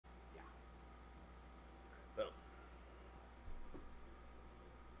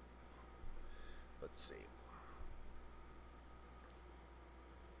Let's see.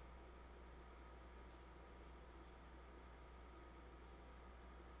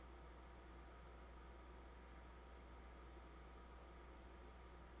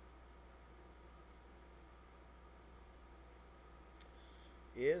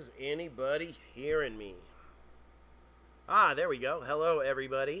 Is anybody hearing me? Ah, there we go. Hello,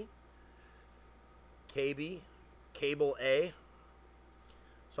 everybody. KB, Cable A.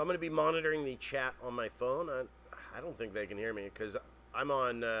 So I'm going to be monitoring the chat on my phone. I don't think they can hear me because I'm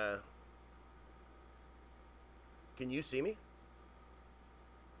on... Can you see me?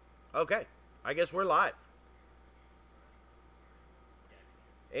 Okay. I guess we're live.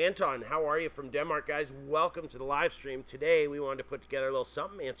 Anton, how are you from Denmark, guys? Welcome to the live stream. Today, we wanted to put together a little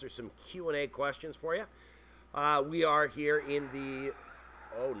something, answer some Q&A questions for you. We are here in the...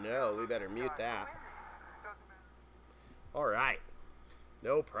 Oh, no. We better mute that. All right.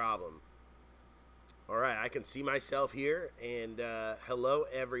 No problem. All right. I can see myself here. And hello,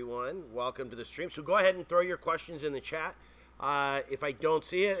 everyone. Welcome to the stream. So go ahead and throw your questions in the chat. If I don't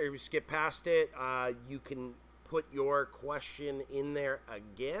see it or we skip past it, you can put your question in there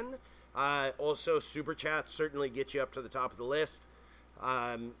again. Also, Super Chat certainly gets you up to the top of the list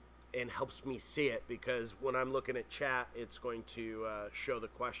and helps me see it because when I'm looking at chat, it's going to show the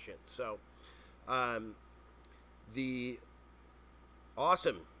question. So,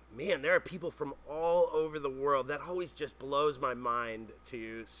 awesome. Man, there are people from all over the world. That always just blows my mind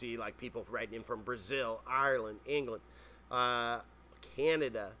to see like people writing in from Brazil, Ireland, England,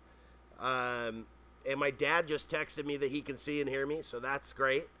 Canada. And my dad just texted me that he can see and hear me, so that's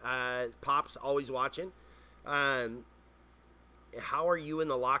great. Pop's always watching. How are you in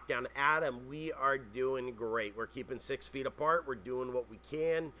the lockdown? Adam, we are doing great. We're keeping 6 feet apart. We're doing what we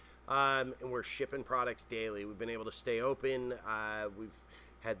can, and we're shipping products daily. We've been able to stay open. We've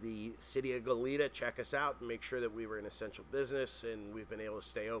had the city of Goleta check us out and make sure that we were an essential business, and we've been able to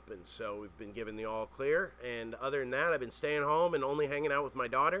stay open. So we've been given the all clear. And other than that, I've been staying home and only hanging out with my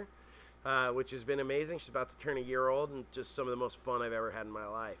daughter, which has been amazing. She's about to turn a year old, and just some of the most fun I've ever had in my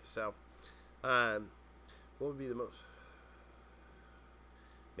life. So what would be the most...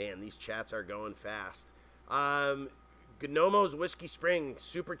 Man, these chats are going fast. Gnomo's Whiskey Spring,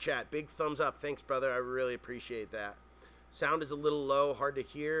 Super Chat, big thumbs up. Thanks, brother. I really appreciate that. Sound is a little low, hard to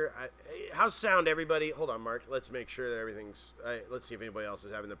hear. How's sound, everybody? Hold on, Mark. Let's make sure that everything's... let's see if anybody else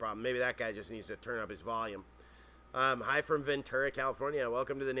is having the problem. Maybe that guy just needs to turn up his volume. Hi from Ventura, California.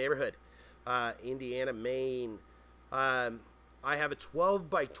 Welcome to the neighborhood. Indiana, Maine. I have a 12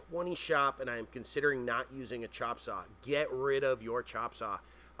 by 20 shop, and I am considering not using a chop saw. Get rid of your chop saw.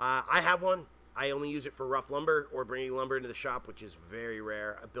 I have one. I only use it for rough lumber or bringing lumber into the shop, which is very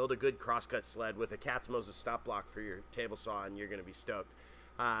rare. I build a good crosscut sled with a Katz-Moses stop block for your table saw, and you're going to be stoked.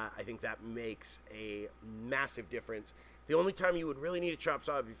 I think that makes a massive difference. The only time you would really need a chop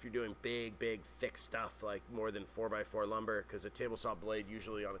saw is if you're doing big, thick stuff, like more than 4x4 lumber, because a table saw blade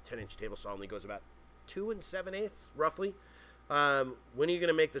usually on a 10-inch table saw only goes about 2 7/8, roughly. When are you going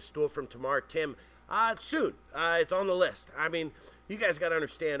to make the stool from Tamar? Tim, soon. It's on the list. I mean, you guys got to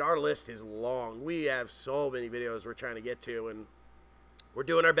understand, our list is long. We have so many videos we're trying to get to, and we're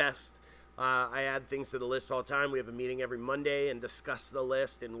doing our best. I add things to the list all the time. We have a meeting every Monday and discuss the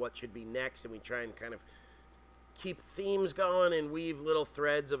list and what should be next, and we try and kind of keep themes going and weave little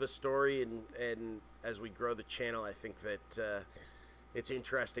threads of a story. And as we grow the channel, I think that it's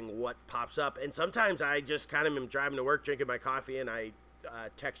interesting what pops up. And sometimes I just kind of am driving to work, drinking my coffee, and I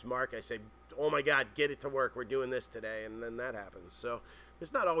text Mark. I say, oh my God, get it to work. We're doing this today. And then that happens. So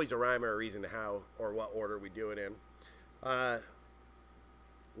there's not always a rhyme or a reason to how or what order we do it in.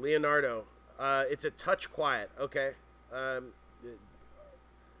 Leonardo, it's a touch quiet. Okay.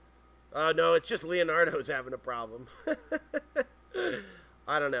 No, it's just Leonardo's having a problem.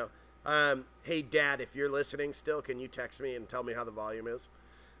 I don't know. Hey, Dad, if you're listening still, can you text me and tell me how the volume is?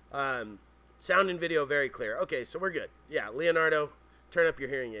 Sound and video very clear. Okay, so we're good. Yeah, Leonardo, turn up your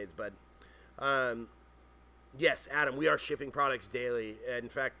hearing aids, bud. Yes, Adam, we are shipping products daily. In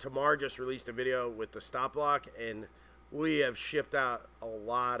fact, Tamar just released a video with the stop block, and we have shipped out a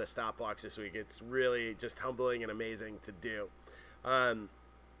lot of stop blocks this week. It's really just humbling and amazing to do.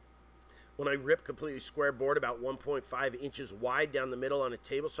 When I rip completely square board about 1.5 inches wide down the middle on a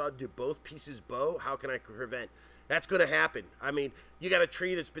table saw, do both pieces bow? How can I prevent? That's going to happen. I mean, you got a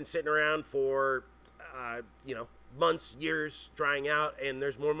tree that's been sitting around for, months, years, drying out, and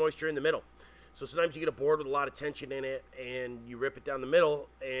there's more moisture in the middle. So sometimes you get a board with a lot of tension in it, and you rip it down the middle,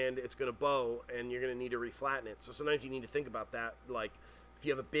 and it's going to bow, and you're going to need to reflatten it. So sometimes you need to think about that. Like, If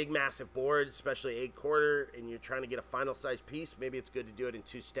you have a big, massive board, especially 8/4, and you're trying to get a final size piece, maybe it's good to do it in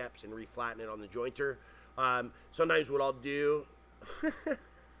 2 steps and reflatten it on the jointer. Sometimes what I'll do,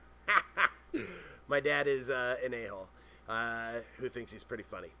 my dad is an a-hole who thinks he's pretty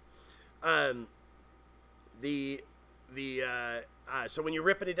funny. So when you're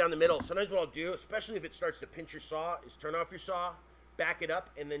ripping it down the middle, sometimes what I'll do, especially if it starts to pinch your saw, is turn off your saw, back it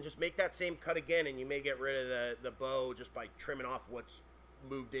up, and then just make that same cut again, and you may get rid of the bow just by trimming off what's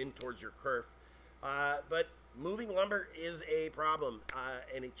moved in towards your kerf. But moving lumber is a problem,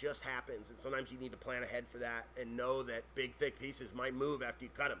 and it just happens, and sometimes you need to plan ahead for that and know that big, thick pieces might move after you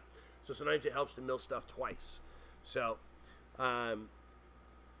cut them. So sometimes it helps to mill stuff twice. So how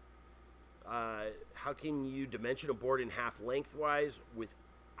can you dimension a board in half lengthwise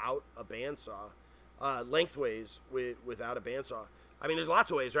without a bandsaw? Lengthways without a bandsaw. I mean, there's lots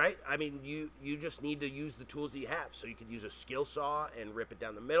of ways, right? I mean, you just need to use the tools that you have. So you could use a skill saw and rip it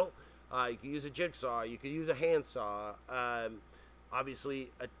down the middle. You could use a jigsaw. You could use a handsaw.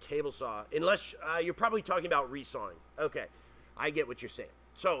 Obviously, a table saw. Unless you're probably talking about resawing. Okay, I get what you're saying.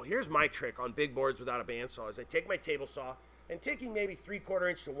 So here's my trick on big boards without a bandsaw is I take my table saw and taking maybe 3/4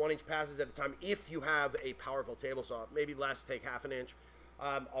 inch to 1 inch passes at a time. If you have a powerful table saw, maybe less, take 1/2 inch.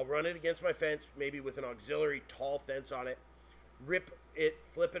 I'll run it against my fence, maybe with an auxiliary tall fence on it. Rip it,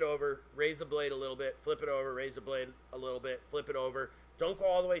 flip it over, raise the blade a little bit, flip it over, raise the blade a little bit, flip it over. Don't go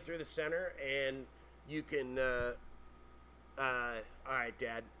all the way through the center, and you can, all right,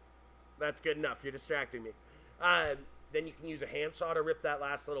 Dad, that's good enough. You're distracting me. Then you can use a handsaw to rip that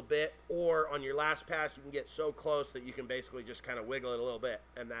last little bit, or on your last pass, you can get so close that you can basically just kind of wiggle it a little bit,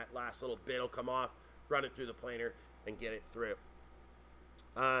 and that last little bit will come off, run it through the planer, and get it through.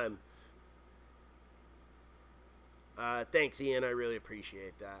 Thanks, Ian. I really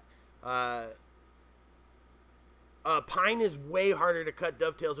appreciate that. Pine is way harder to cut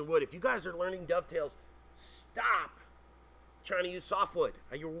dovetails than wood. If you guys are learning dovetails, stop trying to use softwood.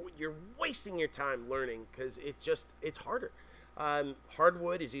 You're wasting your time learning because it's harder.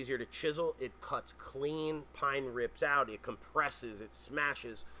 Hardwood is easier to chisel. It cuts clean. Pine rips out. It compresses. It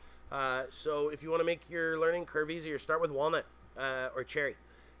smashes. So if you want to make your learning curve easier, start with walnut or cherry.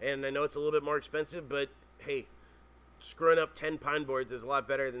 And I know it's a little bit more expensive, but hey, screwing up 10 pine boards is a lot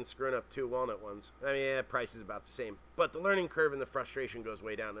better than screwing up 2 walnut ones. I mean, yeah, price is about the same. But the learning curve and the frustration goes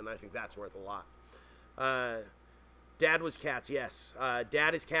way down, and I think that's worth a lot. Dad was Katz, yes.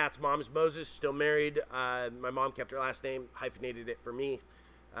 Dad is Katz, mom is Moses, still married. My mom kept her last name, hyphenated it for me.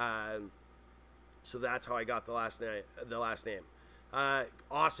 So that's how I got the last name.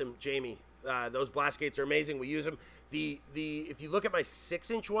 Awesome, Jamie. Those blast gates are amazing. We use them. If you look at my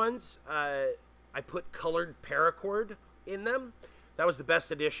 6-inch ones, I put colored paracord in them. That was the best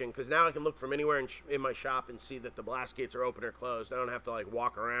addition because now I can look from anywhere in my shop and see that the blast gates are open or closed. I don't have to like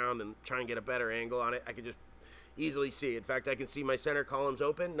walk around and try and get a better angle on it. I can just easily see. In fact, I can see my center columns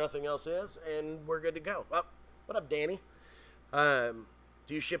open, nothing else is, and we're good to go. Well, what up, Danny? Do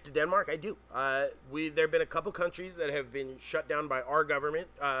you ship to Denmark? I do. There have been a couple countries that have been shut down by our government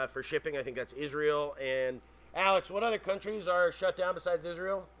for shipping. I think that's Israel and Alex. What other countries are shut down besides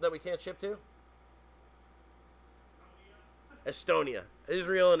Israel that we can't ship to? Estonia.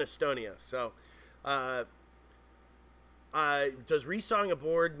 Israel and Estonia. So, does resawing a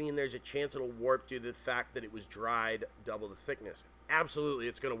board mean there's a chance it'll warp due to the fact that it was dried double the thickness? Absolutely,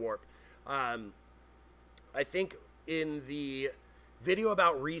 it's going to warp. I think in the video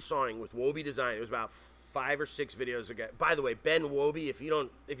about resawing with Wobie Design, it was about 5 or 6 videos ago. By the way, Ben Wobie, if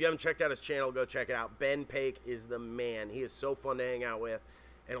you haven't checked out his channel, go check it out. Ben Pake is the man. He is so fun to hang out with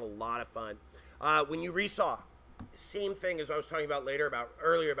and a lot of fun. When you resaw, same thing as I was talking about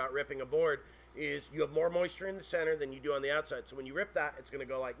earlier about ripping a board, is you have more moisture in the center than you do on the outside. So when you rip that, it's going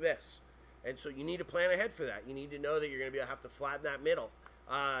to go like this. And so you need to plan ahead for that. You need to know that you're going to have to flatten that middle.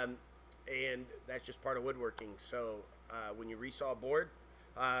 And that's just part of woodworking. So when you resaw a board,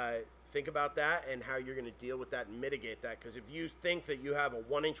 think about that and how you're going to deal with that and mitigate that. Because if you think that you have a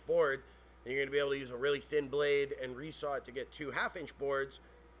 1-inch board and you're going to be able to use a really thin blade and resaw it to get 2 half-inch boards,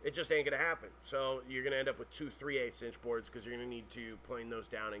 it just ain't going to happen. So you're going to end up with 2 3/8-inch boards because you're going to need to plane those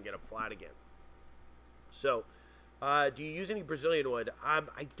down and get them flat again. So do you use any Brazilian wood? I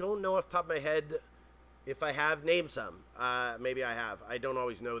don't know off the top of my head if I have. Named some. Maybe I have. I don't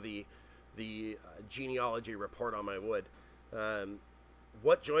always know the genealogy report on my wood.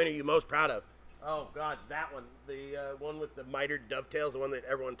 What joint are you most proud of? Oh, God, that one. The one with the mitered dovetails, the one that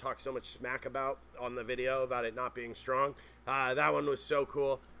everyone talks so much smack about on the video, about it not being strong. That one was so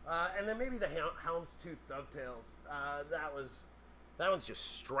cool. And then maybe the houndstooth dovetails. That one's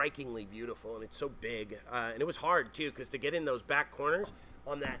just strikingly beautiful, and it's so big. And it was hard, too, because to get in those back corners,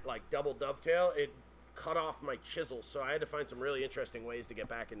 on that like double dovetail, it cut off my chisel, so I had to find some really interesting ways to get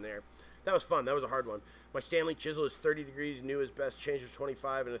back in there. That was fun. That was a hard one. My Stanley chisel is 30 degrees, new is best, change is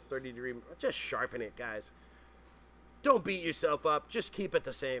 25, and a 30-degree. Just sharpen it, guys. Don't beat yourself up. Just keep it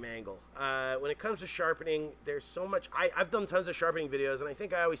the same angle. When it comes to sharpening, there's so much. I've done tons of sharpening videos, and I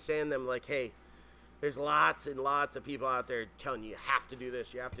think I always say in them, like, hey, there's lots and lots of people out there telling you have to do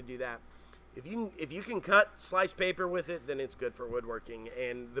this, you have to do that. If you can cut slice paper with it, then it's good for woodworking.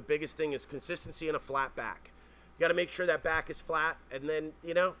 And the biggest thing is consistency and a flat back. You got to make sure that back is flat, and then,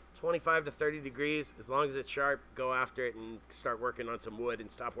 25 to 30 degrees, as long as it's sharp, go after it and start working on some wood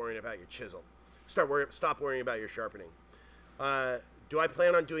and stop worrying about your chisel. Stop worrying about your sharpening. Do I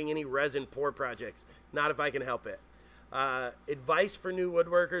plan on doing any resin pour projects? Not if I can help it. Advice for new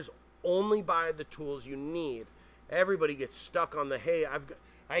woodworkers: only buy the tools you need. Everybody gets stuck on the, hey,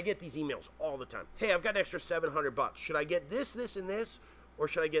 I get these emails all the time. Hey, I've got an extra $700. Should I get this, this, and this? Or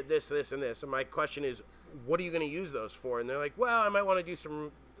should I get this, this, and this? And my question is, what are you going to use those for? And they're like, well, I might want to do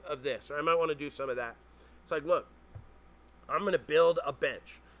some of this, or I might want to do some of that. It's like, look, I'm going to build a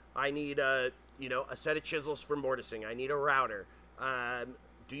bench. I need a set of chisels for mortising. I need a router.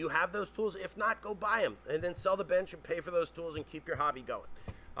 Do you have those tools? If not, go buy them and then sell the bench and pay for those tools and keep your hobby going.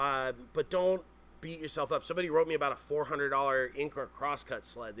 But don't beat yourself up. Somebody wrote me about a $400 Incra crosscut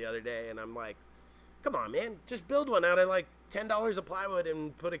sled the other day, and I'm like, come on, man, just build one out of like $10 of plywood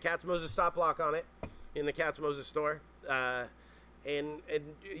and put a Katz-Moses stop block on it in the Katz-Moses store. And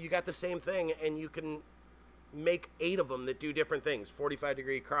you got the same thing, and you can make 8 of them that do different things.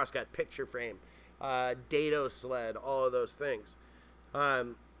 45-degree crosscut, picture frame, dado sled, all of those things.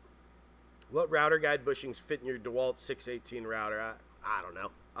 What router guide bushings fit in your DeWalt 618 router? I don't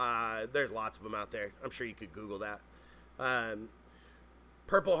know. There's lots of them out there. I'm sure you could Google that.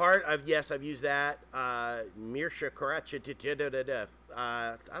 Purple Heart, I've used that. Mirsha Karacha,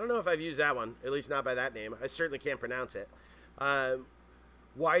 I don't know if I've used that one, at least not by that name. I certainly can't pronounce it.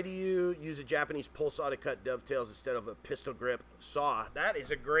 Why do you use a Japanese pull saw to cut dovetails instead of a pistol grip saw? That is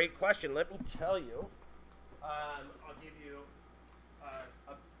a great question. Let me tell you. I'll give you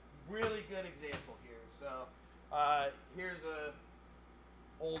a really good example here. So here's a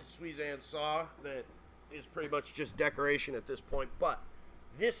old Suizan saw that is pretty much just decoration at this point. But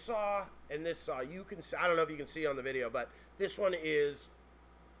this saw and this saw, you can see, I don't know if you can see on the video, but this one is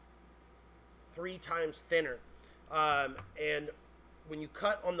 3 times thinner. And when you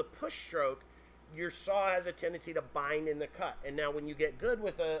cut on the push stroke, your saw has a tendency to bind in the cut. And now when you get good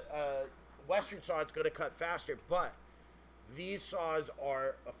with a Western saw, it's going to cut faster. But these saws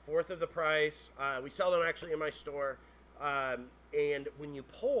are 1/4 of the price. We sell them actually in my store. And when you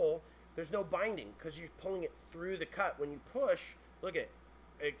pull, there's no binding because you're pulling it through the cut. When you push, look at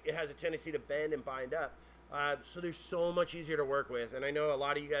it, it has a tendency to bend and bind up. So they're so much easier to work with. And I know a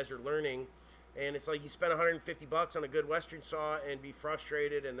lot of you guys are learning. And it's like you spend $150 on a good Western saw and be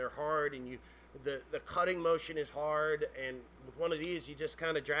frustrated, and they're hard, and the cutting motion is hard. And with one of these, you just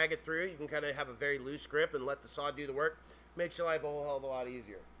kind of drag it through. You can kind of have a very loose grip and let the saw do the work. Makes your life a whole hell of a lot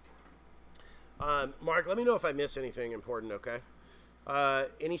easier. Mark, let me know if I miss anything important, okay?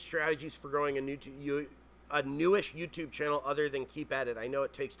 Any strategies for growing a newish YouTube channel other than keep at it? I know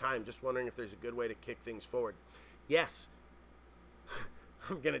it takes time. Just wondering if there's a good way to kick things forward. Yes.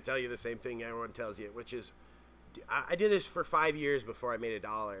 I'm going to tell you the same thing everyone tells you, which is I did this for 5 years before I made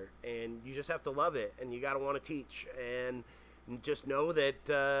 $1, and you just have to love it, and you got to want to teach, and just know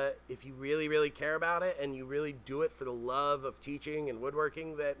that if you really, really care about it and you really do it for the love of teaching and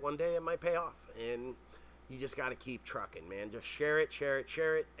woodworking, that one day it might pay off, and you just got to keep trucking, man. Just share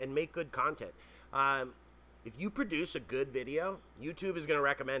it, and make good content. If you produce a good video, YouTube is going to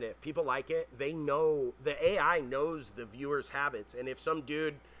recommend it. If people like it, they know, the AI knows the viewer's habits. And if some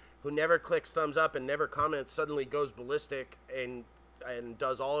dude who never clicks thumbs up and never comments suddenly goes ballistic and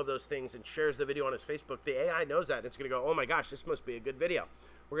does all of those things and shares the video on his Facebook, the AI knows that. And it's going to go, oh my gosh, this must be a good video.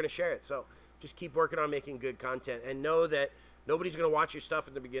 We're going to share it. So just keep working on making good content and know that nobody's going to watch your stuff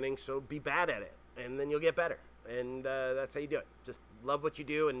in the beginning. So be bad at it, and then you'll get better. And that's how you do it. Just love what you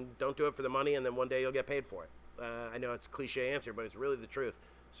do and don't do it for the money, and then one day you'll get paid for it. I know it's a cliche answer, but it's really the truth,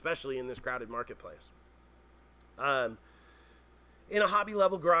 especially in this crowded marketplace. In a hobby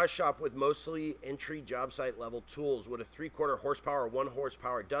level garage shop with mostly entry job site level tools, would a 3/4 horsepower or 1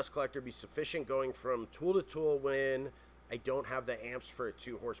 horsepower dust collector be sufficient going from tool to tool when I don't have the amps for a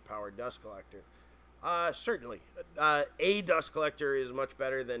 2 horsepower dust collector? Certainly. A dust collector is much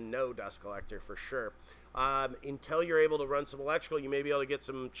better than no dust collector for sure. Until you're able to run some electrical, you may be able to get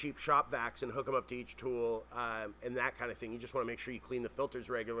some cheap shop vacs and hook them up to each tool and that kind of thing. You just want to make sure you clean the filters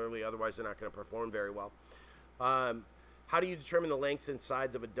regularly, otherwise they're not going to perform very well. How do you determine the length and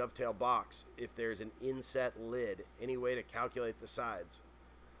sides of a dovetail box if there's an inset lid? Any way to calculate the sides?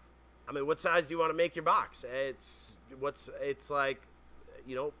 I mean, what size do you want to make your box? It's like,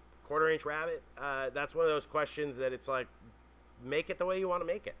 you know, quarter-inch rabbit. That's one of those questions that it's like, make it the way you want to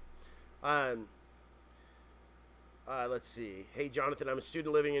make it. Let's see. Hey, Jonathan, I'm a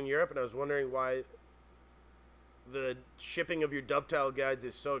student living in Europe, and I was wondering why the shipping of your dovetail guides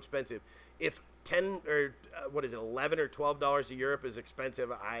is so expensive. If 10 or what is it, $11 or $12 to Europe is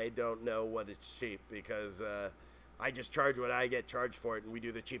expensive, I don't know what is cheap, because I just charge what I get charged for it, and we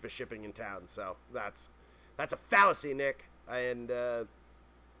do the cheapest shipping in town. So that's a fallacy, Nick. And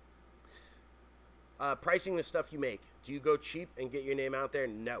pricing the stuff you make. Do you go cheap and get your name out there?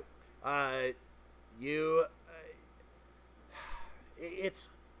 No.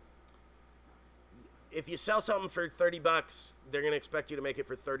 If you sell something for $30, they're going to expect you to make it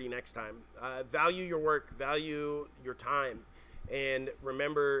for $30 next time. Value your work, value your time, and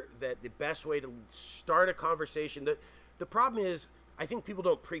remember that the best way to start a conversation, the problem is, I think people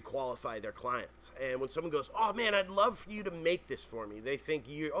don't pre-qualify their clients. And when someone goes, oh man, I'd love for you to make this for me, they think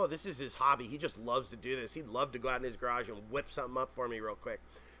this is his hobby. He just loves to do this. He'd love to go out in his garage and whip something up for me real quick.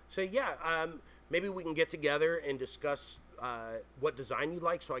 So yeah, maybe we can get together and discuss what design you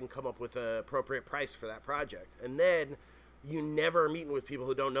like, so I can come up with an appropriate price for that project. And then you never are meeting with people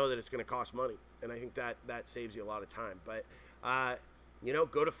who don't know that it's going to cost money. And I think that saves you a lot of time. But,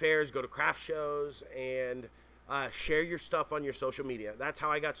 go to fairs, go to craft shows, and share your stuff on your social media. That's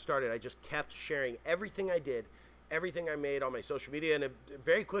how I got started. I just kept sharing everything I did, everything I made on my social media. And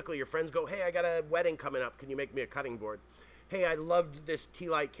very quickly, your friends go, hey, I got a wedding coming up. Can you make me a cutting board? Hey, I loved this tea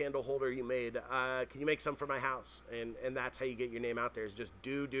light candle holder you made. Can you make some for my house? And that's how you get your name out there, is just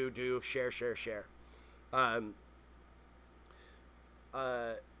do, share. I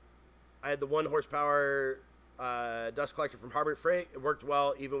had the 1 horsepower dust collector from Harbor Freight. It worked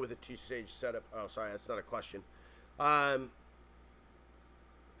well, even with a 2-stage setup. Oh, sorry, that's not a question.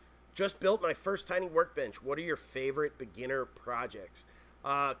 Just built my first tiny workbench. What are your favorite beginner projects?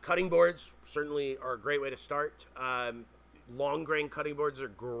 Cutting boards certainly are a great way to start. Long grain cutting boards are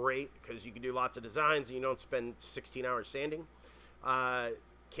great because you can do lots of designs and you don't spend 16 hours sanding.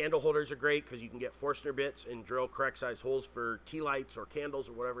 Candle holders are great because you can get Forstner bits and drill correct size holes for tea lights or candles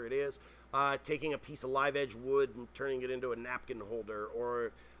or whatever it is. Taking a piece of live edge wood and turning it into a napkin holder,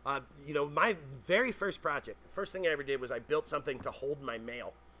 or my very first project, the first thing I ever did was I built something to hold my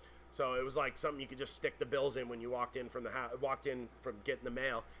mail. So it was like something you could just stick the bills in when you walked in from getting the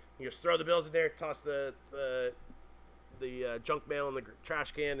mail. You just throw the bills in there, toss the junk mail in the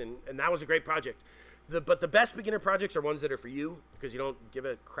trash can, and that was a great project. But the best beginner projects are ones that are for you, because you don't give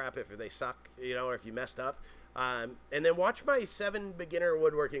a crap if they suck, or if you messed up. And then watch my 7 beginner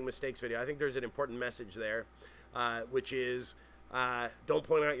woodworking mistakes video. I think there's an important message there, which is don't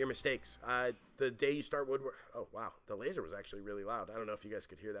point out your mistakes. The day you start woodwork. Oh wow, the laser was actually really loud. I don't know if you guys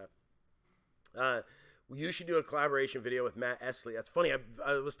could hear that. You should do a collaboration video with Matt Esley. That's funny.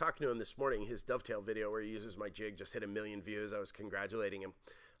 I was talking to him this morning. His dovetail video where he uses my jig just hit 1 million views. I was congratulating him.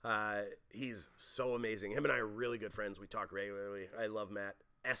 He's so amazing. Him and I are really good friends. We talk regularly. I love Matt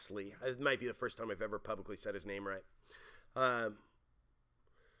Esley. It might be the first time I've ever publicly said his name right.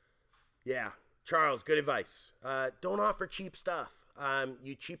 Yeah, Charles, good advice. Don't offer cheap stuff.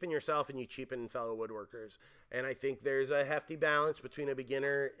 You cheapen yourself and you cheapen fellow woodworkers. And I think there's a hefty balance between a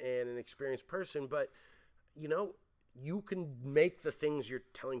beginner and an experienced person. But you can make the things you're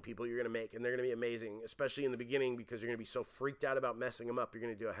telling people you're going to make, and they're going to be amazing, especially in the beginning, because you're going to be so freaked out about messing them up. You're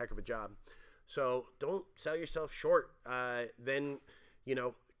going to do a heck of a job. So don't sell yourself short. Then,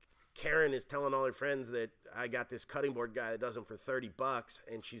 Karen is telling all her friends that I got this cutting board guy that does them for $30,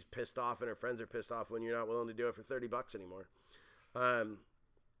 and she's pissed off, and her friends are pissed off when you're not willing to do it for $30 anymore.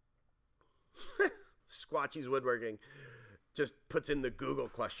 Squatchy's Woodworking just puts in the Google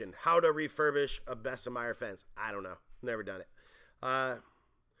question: how to refurbish a Bessemeyer fence. I don't know. Never done it.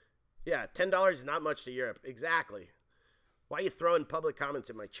 Yeah, $10 is not much to Europe. Exactly. Why are you throwing public comments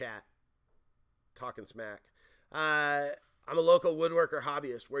in my chat? Talking smack. I'm a local woodworker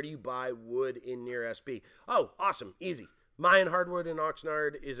hobbyist. Where do you buy wood in near SB? Oh, awesome. Easy. Mayan Hardwood in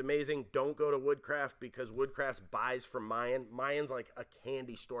Oxnard is amazing. Don't go to Woodcraft, because Woodcraft buys from Mayan. Mayan's like a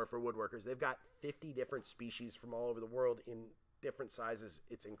candy store for woodworkers. They've got 50 different species from all over the world in different sizes.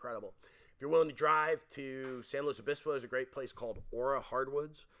 It's incredible. If you're willing to drive to San Luis Obispo, there's a great place called Aura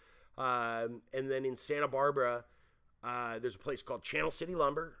Hardwoods. And then in Santa Barbara, there's a place called Channel City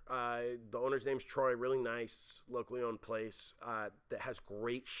Lumber. The owner's name's Troy, really nice, locally owned place that has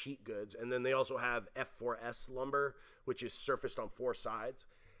great sheet goods. And then they also have F4S Lumber, which is surfaced on 4 sides.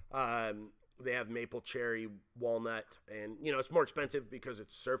 They have maple cherry, walnut, and, you know, it's more expensive because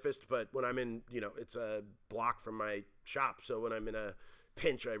it's surfaced, but when I'm in, you know, it's a block from my shop, so when I'm in a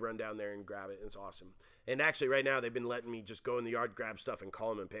pinch, I run down there and grab it, and it's awesome. And actually, right now, they've been letting me just go in the yard, grab stuff, and call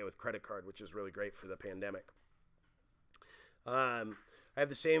them and pay with credit card, which is really great for the pandemic. I have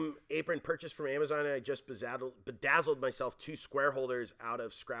the same apron purchased from Amazon, and I just bedazzled myself 2 square holders out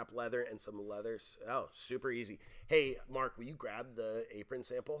of scrap leather and some leathers. Oh, super easy. Hey, Mark, will you grab the apron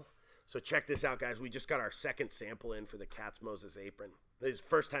sample? So check this out, guys. We just got our second sample in for the Katz-Moses apron. This is the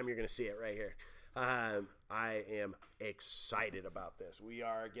first time you're going to see it right here. I am excited about this. We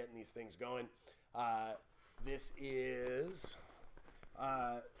are getting these things going. This is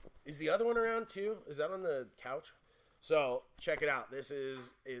the other one around too? Is that on the couch? So check it out. This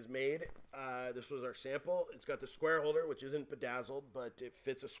is made. This was our sample. It's got the square holder, which isn't bedazzled, but it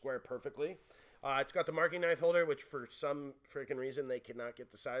fits a square perfectly. It's got the marking knife holder, which for some freaking reason they cannot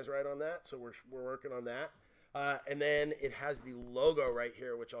get the size right on that, so we're working on that. And then it has the logo right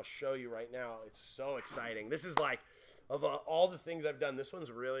here, which I'll show you right now. It's so exciting. This is like, of all the things I've done, this one's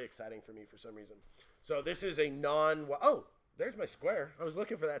really exciting for me for some reason. So this is a oh, there's my square. I was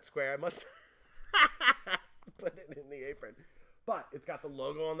looking for that square. I must put it in the apron. But it's got the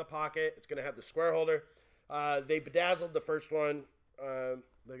logo on the pocket. It's going to have the square holder. They bedazzled the first one.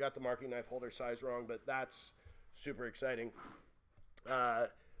 They got the marking knife holder size wrong, but that's super exciting.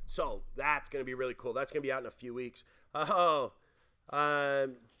 So that's going to be really cool. That's going to be out in a few weeks.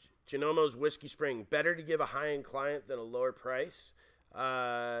 Genomo's Whiskey Spring. Better to give a high-end client than a lower price.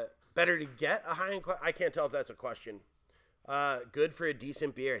 Better to get a high-end client. I can't tell if that's a question. Good for a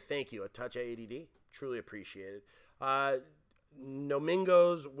decent beer. Thank you. A touch of ADD. Truly appreciated.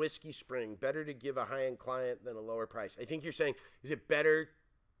 Nomingo's Whiskey Spring. Better to give a high-end client than a lower price. I think you're saying, is it better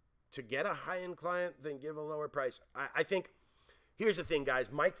to get a high-end client than give a lower price? I think, here's the thing,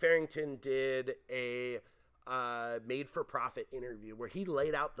 guys. Mike Farrington did a made-for-profit interview where he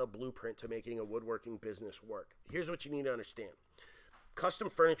laid out the blueprint to making a woodworking business work. Here's what you need to understand. Custom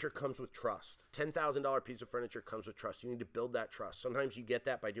furniture comes with trust. $10,000 piece of furniture comes with trust. You need to build that trust. Sometimes you get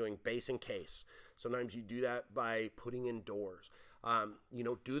that by doing base and case. Sometimes you do that by putting in doors. You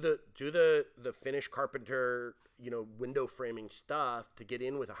know, do the finished carpenter, you know, window framing stuff to get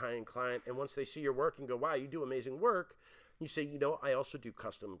in with a high-end client. And once they see your work and go, wow, you do amazing work, you say, you know, I also do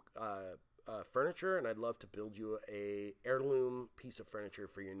custom furniture, and I'd love to build you a heirloom piece of furniture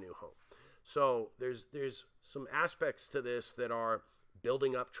for your new home. So there's some aspects to this that are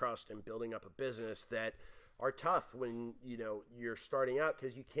building up trust and building up a business that are tough when, you know, you're starting out,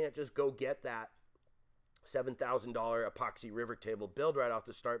 because you can't just go get that $7,000 epoxy river table build right off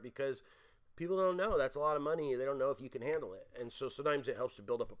the start, because people don't know. That's a lot of money. They don't know if you can handle it. And so sometimes it helps to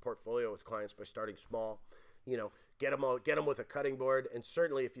build up a portfolio with clients by starting small. You know, get them with a cutting board. And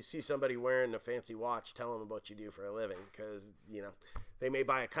certainly if you see somebody wearing a fancy watch, tell them what you do for a living, because, you know, they may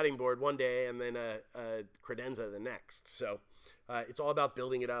buy a cutting board one day and then a credenza the next. So it's all about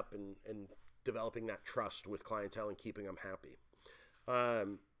building it up and developing that trust with clientele and keeping them happy.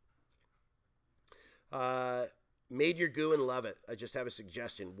 Made your goo and love it. I just have a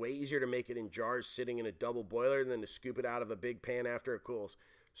suggestion. Way easier to make it in jars sitting in a double boiler than to scoop it out of a big pan after it cools.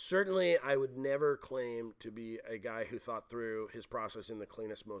 Certainly, I would never claim to be a guy who thought through his process in the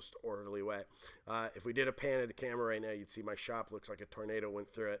cleanest, most orderly way. If we did a pan of the camera right now, you'd see my shop looks like a tornado went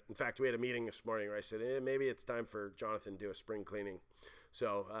through it. In fact, we had a meeting this morning where I said, maybe it's time for Jonathan to do a spring cleaning.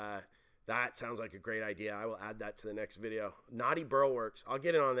 So that sounds like a great idea. I will add that to the next video. Naughty Burl Works. I'll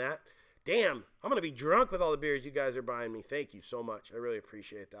get in on that. Damn, I'm going to be drunk with all the beers you guys are buying me. Thank you so much. I really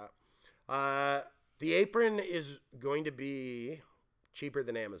appreciate that. The apron is going to be cheaper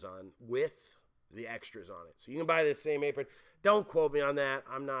than Amazon with the extras on it. So you can buy this same apron. Don't quote me on that.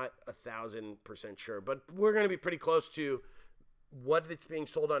 I'm not 1,000% sure, but we're going to be pretty close to what it's being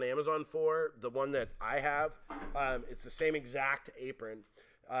sold on Amazon for. The one that I have, it's the same exact apron.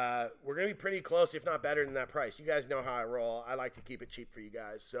 We're going to be pretty close, if not better than that price. You guys know how I roll. I like to keep it cheap for you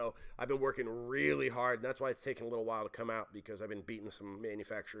guys. So I've been working really hard, and that's why it's taken a little while to come out, because I've been beating some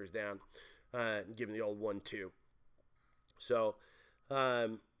manufacturers down and giving the old 1-2. So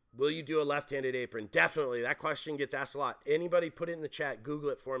will you do a left-handed apron? Definitely. That question gets asked a lot. Anybody put it in the chat,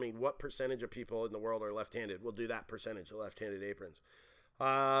 Google it for me. What percentage of people in the world are left-handed? We'll do that percentage of left-handed aprons.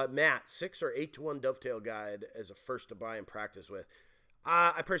 Matt, 6 or 8-to-1 dovetail guide as a first to buy and practice with.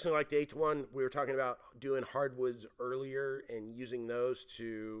 I personally like the 8-to-1. We were talking about doing hardwoods earlier and using those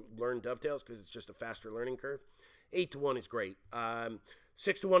to learn dovetails because it's just a faster learning curve. 8-to-1 is great.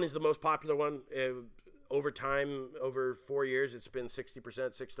 6-to-1 is the most popular one. Over time, over 4 years, it's been 60%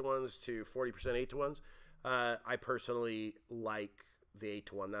 6-to-1s to 40% 8-to-1s. I personally like the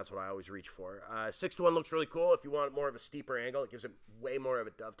 8-to-1. That's what I always reach for. 6-to-1 looks really cool. If you want more of a steeper angle, it gives it way more of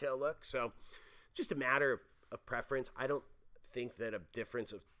a dovetail look. So just a matter of preference. I don't think that a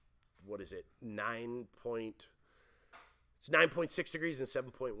difference of, what is it, 9.6 degrees and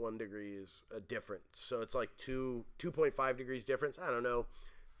 7.1 degrees different. So it's like 2.5 degrees difference. I don't know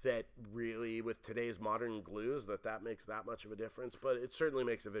that really with today's modern glues that makes that much of a difference, but it certainly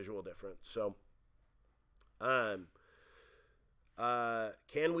makes a visual difference. So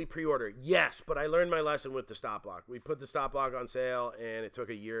can we pre-order? Yes, but I learned my lesson with the stop block. We put the stop block on sale, and it took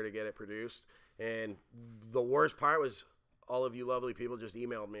a year to get it produced. And the worst part was all of you lovely people just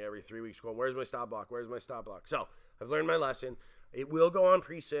emailed me every 3 weeks going, where's my stop block? Where's my stop block? So I've learned my lesson. It will go on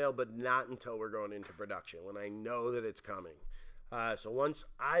pre-sale, but not until we're going into production, when I know that it's coming. So once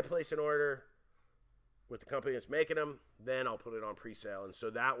I place an order with the company that's making them, then I'll put it on pre-sale. And so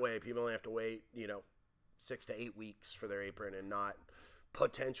that way people don't have to wait, 6 to 8 weeks for their apron and not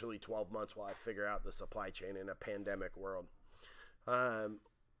potentially 12 months while I figure out the supply chain in a pandemic world. Do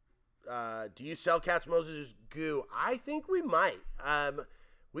you sell Katz-Moses goo? I think we might.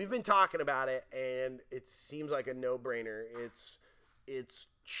 We've been talking about it, and it seems like a no-brainer. It's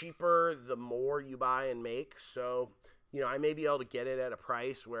cheaper the more you buy and make. So, I may be able to get it at a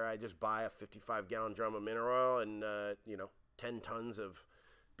price where I just buy a 55-gallon drum of mineral oil and 10 tons of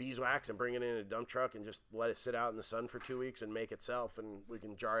beeswax and bring it in a dump truck and just let it sit out in the sun for 2 weeks and make itself, and we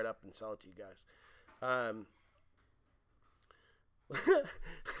can jar it up and sell it to you guys.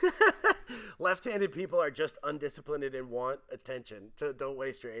 Left-handed people are just undisciplined and want attention. So don't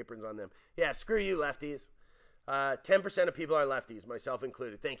waste your aprons on them. Yeah, screw you, lefties. 10% of people are lefties, myself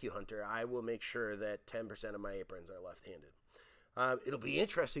included. Thank you, Hunter. I will make sure that 10% of my aprons are left-handed. It'll be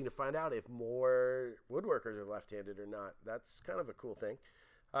interesting to find out if more woodworkers are left-handed or not. That's kind of a cool thing.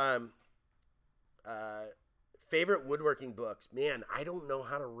 Favorite woodworking books? Man, I don't know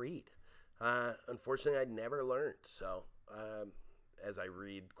how to read. Unfortunately, I never learned. So, as I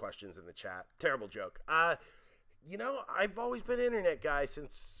read questions in the chat, terrible joke. I've always been an internet guy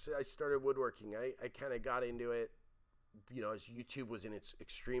since I started woodworking. I kind of got into it, as YouTube was in its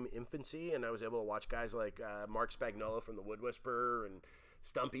extreme infancy, and I was able to watch guys like Mark Spagnuolo from the Wood Whisperer and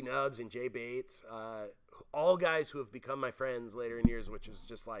Stumpy Nubs and Jay Bates, all guys who have become my friends later in years, which is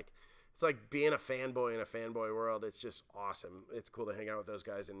just like, it's like being a fanboy in a fanboy world. It's just awesome. It's cool to hang out with those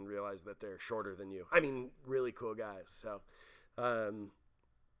guys and realize that they're shorter than you. I mean, really cool guys. So,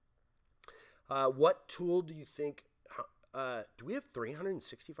 what tool do you think, do we have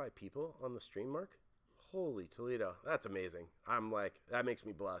 365 people on the stream, Mark? Holy Toledo. That's amazing. I'm like, that makes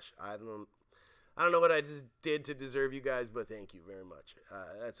me blush. I don't know what I just did to deserve you guys, but thank you very much.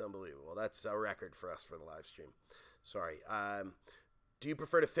 That's unbelievable. That's a record for us for the live stream. Sorry. Do you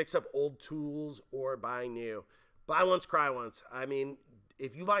prefer to fix up old tools or buy new? Buy once, cry once. I mean,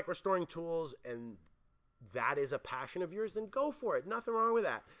 if you like restoring tools and that is a passion of yours, then go for it. Nothing wrong with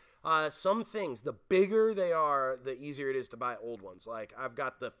that. Some things, the bigger they are, the easier it is to buy old ones. Like I've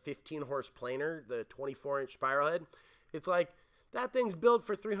got the 15-horse planer, the 24-inch spiral head. It's like, that thing's built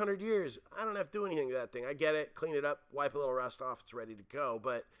for 300 years. I don't have to do anything to that thing. I get it, clean it up, wipe a little rust off, it's ready to go.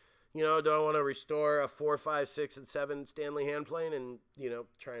 But, do I want to restore a 4, 5, 6, and 7 Stanley hand plane and,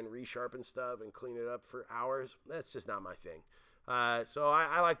 try and resharpen stuff and clean it up for hours? That's just not my thing. So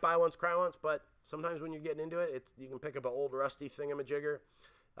I like buy once, cry once, but sometimes when you're getting into it, you can pick up an old rusty thingamajigger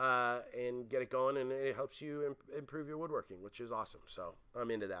and get it going, and it helps you improve your woodworking, which is awesome. So I'm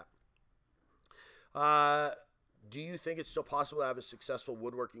into that. Do you think it's still possible to have a successful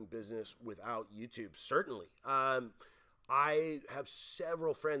woodworking business without YouTube? Certainly. I have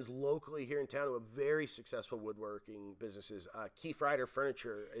several friends locally here in town who have very successful woodworking businesses. Keith Ryder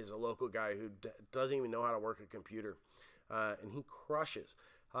Furniture is a local guy who doesn't even know how to work a computer, and he crushes.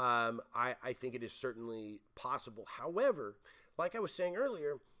 I think it is certainly possible. However, like I was saying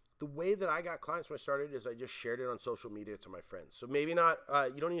earlier, the way that I got clients when I started is I just shared it on social media to my friends. So maybe not,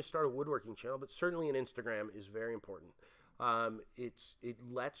 you don't need to start a woodworking channel, but certainly an Instagram is very important. It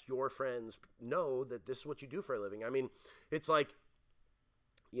lets your friends know that this is what you do for a living. I mean, it's like,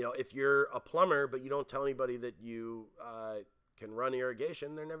 if you're a plumber, but you don't tell anybody that you can run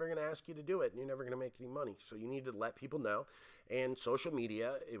irrigation, they're never going to ask you to do it, and you're never going to make any money. So you need to let people know. And social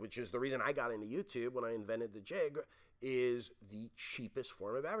media, which is the reason I got into YouTube when I invented the jig, is the cheapest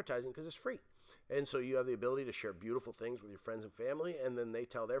form of advertising because it's free. And so you have the ability to share beautiful things with your friends and family, and then they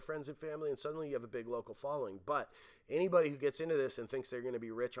tell their friends and family, and suddenly you have a big local following. But anybody who gets into this and thinks they're going to be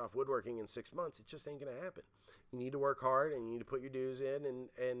rich off woodworking in 6 months, it just ain't going to happen. You need to work hard, and you need to put your dues in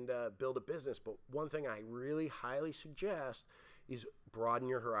and build a business. But one thing I really highly suggest is broaden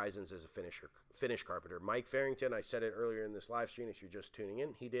your horizons as a finish carpenter. Mike Farrington, I said it earlier in this live stream if you're just tuning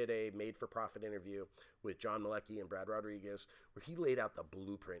in, he did a made-for-profit interview with John Malecki and Brad Rodriguez where he laid out the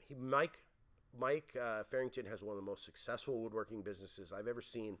blueprint. Mike Farrington has one of the most successful woodworking businesses I've ever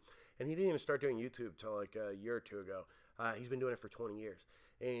seen, and he didn't even start doing YouTube till like a year or two ago. He's been doing it for 20 years,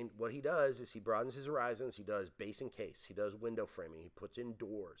 and what he does is he broadens his horizons. He does base and case, he does window framing, he puts in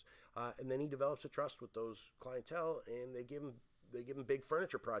doors, and then he develops a trust with those clientele, and they give him big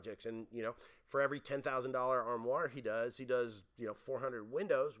furniture projects. And for every $10,000 armoire he does 400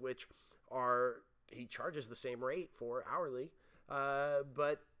 windows, which he charges the same rate for hourly,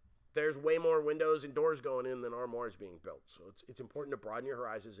 but there's way more windows and doors going in than armoires being built. So it's important to broaden your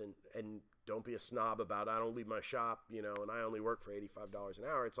horizons and don't be a snob about, I don't leave my shop, and I only work for $85 an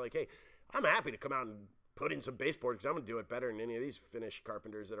hour. It's like, hey, I'm happy to come out and put in some baseboard because I'm going to do it better than any of these finished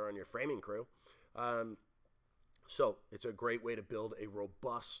carpenters that are on your framing crew. So it's a great way to build a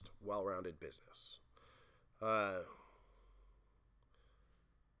robust, well-rounded business.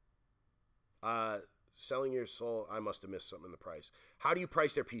 Selling your soul, I must have missed something in the price. How do you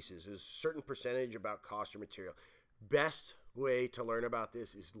price their pieces? Is a certain percentage about cost or material? Best way to learn about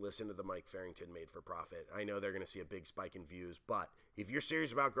this is listen to the Mike Farrington Made for Profit. I know they're going to see a big spike in views, but if you're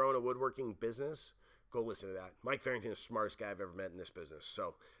serious about growing a woodworking business, go listen to that. Mike Farrington is the smartest guy I've ever met in this business.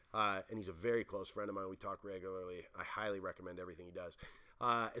 So, and he's a very close friend of mine. We talk regularly. I highly recommend everything he does.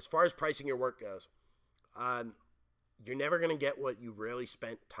 As far as pricing your work goes, you're never going to get what you really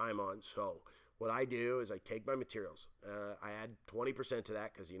spent time on. So what I do is I take my materials. I add 20% to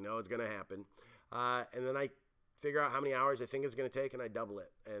that because it's going to happen. And then I figure out how many hours I think it's going to take and I double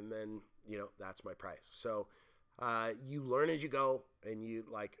it. And then, that's my price. So you learn as you go, and you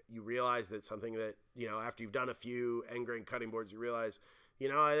realize that something that, after you've done a few end grain cutting boards, you realize,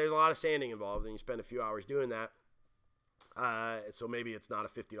 there's a lot of sanding involved, and you spend a few hours doing that. So maybe it's not a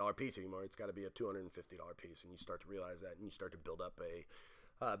 $50 piece anymore. It's got to be a $250 piece. And you start to realize that, and you start to build up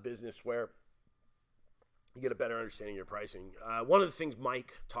a business where you get a better understanding of your pricing. One of the things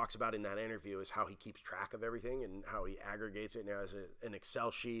Mike talks about in that interview is how he keeps track of everything and how he aggregates it and has an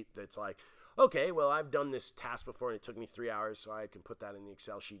Excel sheet that's like, okay, well, I've done this task before and it took me 3 hours, so I can put that in the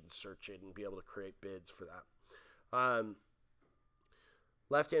Excel sheet and search it and be able to create bids for that.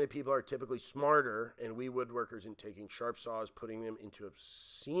 Left-handed people are typically smarter, and we woodworkers in taking sharp saws, putting them into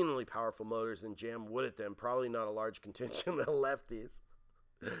obscenely powerful motors, and jam wood at them. Probably not a large contingent of lefties.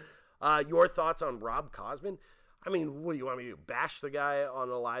 Your thoughts on Rob Cosman? I mean, what do you want me to do? Bash the guy on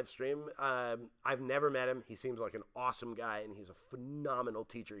a live stream? I've never met him. He seems like an awesome guy, and he's a phenomenal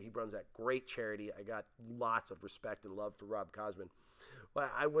teacher. He runs that great charity. I got lots of respect and love for Rob Cosman. Well,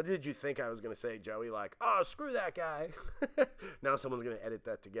 what did you think I was going to say, Joey? Like, oh, screw that guy. Now someone's going to edit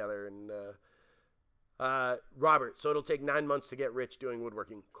that together. And Robert, so it'll take 9 months to get rich doing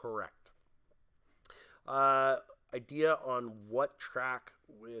woodworking. Correct. Idea on what track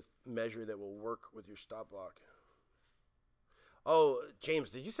with measure that will work with your stop block. Oh, James,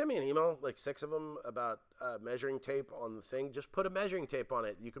 did you send me an email, like 6 of them, about measuring tape on the thing? Just put a measuring tape on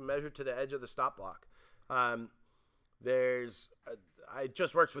it. You can measure to the edge of the stop block. It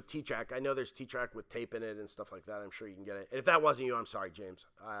just works with T-Track. I know there's T-Track with tape in it and stuff like that. I'm sure you can get it. And if that wasn't you, I'm sorry, James.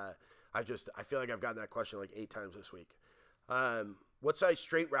 I feel like I've gotten that question like 8 times this week. What size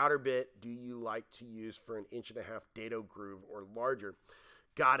straight router bit do you like to use for an 1.5-inch dado groove or larger?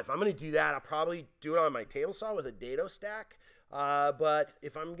 God, if I'm going to do that, I'll probably do it on my table saw with a dado stack. But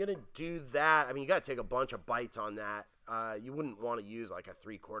if I'm going to do that, I mean, you got to take a bunch of bites on that. You wouldn't want to use like a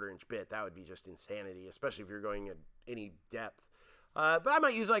 3/4-inch bit. That would be just insanity, especially if you're going at any depth. But I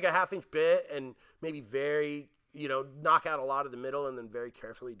might use like a 1/2-inch bit and maybe knock out a lot of the middle and then very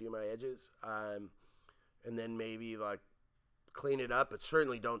carefully do my edges. And then maybe like clean it up, but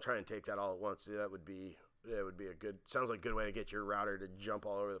certainly don't try and take that all at once. That would be sounds like a good way to get your router to jump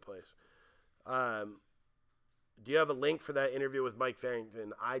all over the place. Do you have a link for that interview with Mike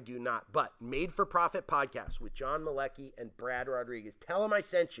Farrington? I do not, but Made for Profit podcast with John Malecki and Brad Rodriguez. Tell him I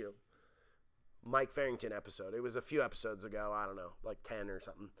sent you. Mike Farrington episode. It was a few episodes ago. I don't know, like 10 or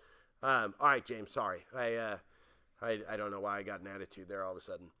something. All right, James, sorry. I don't know why I got an attitude there all of a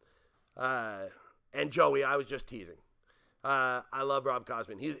sudden. And Joey, I was just teasing. I love Rob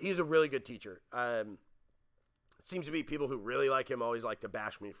Cosman. He's a really good teacher. It seems to be people who really like him always like to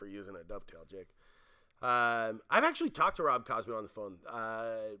bash me for using a dovetail jig. I've actually talked to Rob Cosman on the phone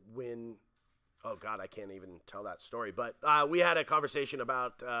oh God, I can't even tell that story. But we had a conversation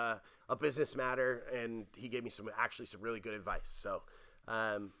about a business matter, and he gave me some really good advice. So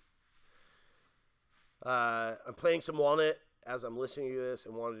I'm planting some walnut as I'm listening to this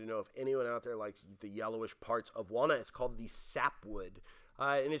and wanted to know if anyone out there likes the yellowish parts of walnut. It's called the sapwood,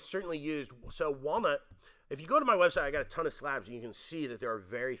 and it's certainly used. So walnut, if you go to my website, I got a ton of slabs, and you can see that there are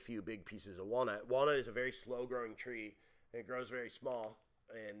very few big pieces of walnut. Walnut is a very slow-growing tree, and it grows very small,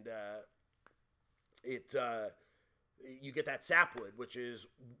 and you get that sapwood, which is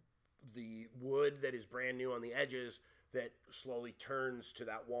the wood that is brand new on the edges that slowly turns to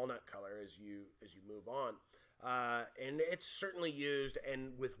that walnut color as you move on. And it's certainly used,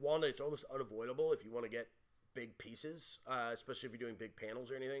 and with walnut, it's almost unavoidable if you want to get big pieces, especially if you're doing big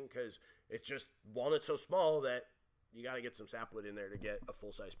panels or anything, because it's just walnut's so small that you got to get some sapwood in there to get a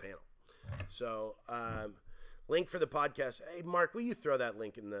full-size panel. So, link for the podcast. Hey, Mark, will you throw that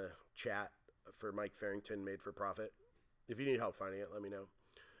link in the chat for Mike Farrington, Made for Profit? If you need help finding it, let me know.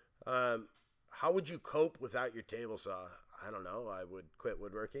 How would you cope without your table saw? I don't know. I would quit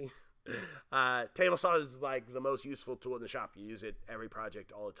woodworking. Table saw is like the most useful tool in the shop. You use it every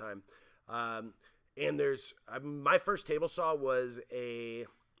project all the time. And my first table saw was a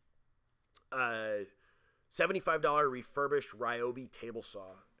 $75 refurbished Ryobi table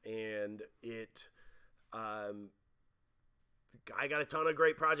saw, and I got a ton of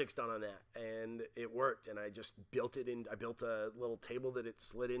great projects done on that, and it worked, and I just built it in. I built a little table that it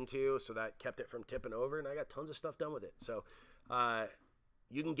slid into, so that kept it from tipping over, and I got tons of stuff done with it. So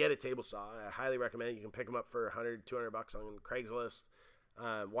you can get a table saw. I highly recommend it. You can pick them up for $100, $200 on Craigslist.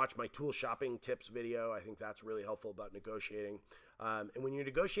 Watch my tool shopping tips video. I think that's really helpful about negotiating. And when you're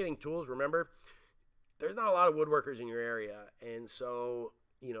negotiating tools, remember, there's not a lot of woodworkers in your area, and so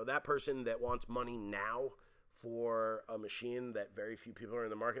that person that wants money now for a machine that very few people are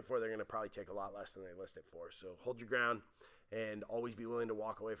in the market for, they're going to probably take a lot less than they list it for. So hold your ground and always be willing to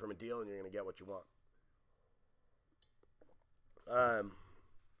walk away from a deal, and you're going to get what you want.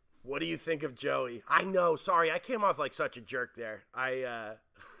 What do you think of Joey? I know, sorry, I came off like such a jerk there. I'm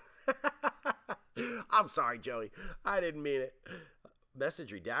sorry, Joey. I didn't mean it.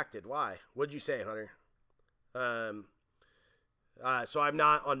 Message redacted. Why? What'd you say, Hunter? So I'm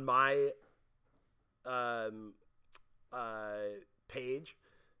not on my page,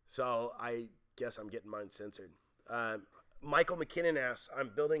 so I guess I'm getting mine censored. Michael McKinnon asks, I'm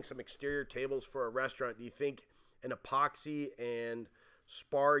building some exterior tables for a restaurant. Do you think an epoxy and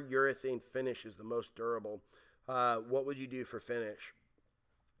spar urethane finish is the most durable? What would you do for finish?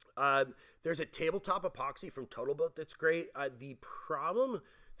 There's a tabletop epoxy from TotalBoat that's great. The problem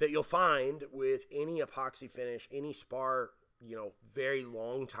that you'll find with any epoxy finish, any spar, very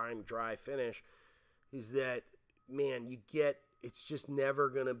long time dry finish, is that, man, it's just never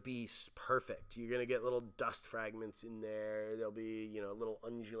going to be perfect. You're going to get little dust fragments in there. There'll be, little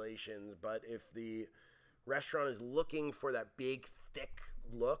undulations. But if the restaurant is looking for that big, thick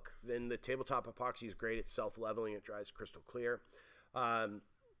look, then the tabletop epoxy is great. It's self-leveling. It dries crystal clear. But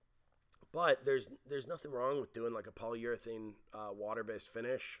there's nothing wrong with doing like a polyurethane water-based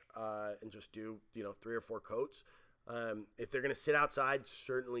finish and just do, 3 or 4 coats. If they're going to sit outside,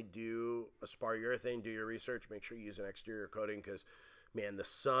 certainly do a spar urethane. Do your research. Make sure you use an exterior coating because, man, the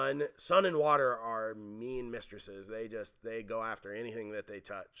sun and water are mean mistresses. They go after anything that they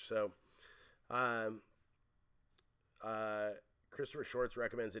touch. So, Christopher Schwartz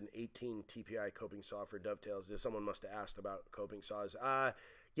recommends an 18 TPI coping saw for dovetails. Someone must have asked about coping saws.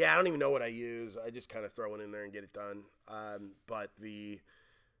 Yeah, I don't even know what I use. I just kind of throw it in there and get it done. But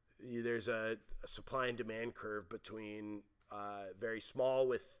there's a supply and demand curve between very small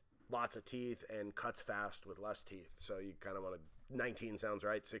with lots of teeth and cuts fast with less teeth. So you kind of want 19 sounds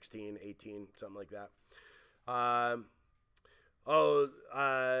right, 16, 18, something like that.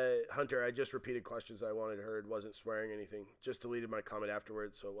 Hunter, I just repeated questions I wanted heard. Wasn't swearing anything. Just deleted my comment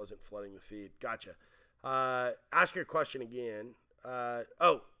afterwards, so it wasn't flooding the feed. Gotcha. Ask your question again.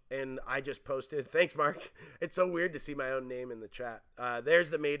 And I just posted. Thanks, Mark. It's so weird to see my own name in the chat. There's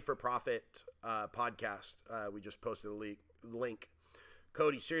the Made for Profit podcast. We just posted a link.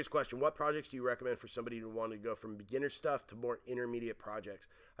 Cody, serious question. What projects do you recommend for somebody who wanted to go from beginner stuff to more intermediate projects?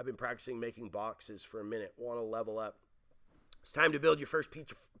 I've been practicing making boxes for a minute. Want to level up. It's time to build your first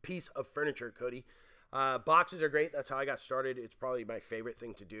piece of furniture, Cody. Boxes are great. That's how I got started. It's probably my favorite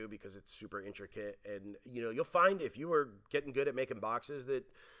thing to do because it's super intricate. And, you'll find if you were getting good at making boxes that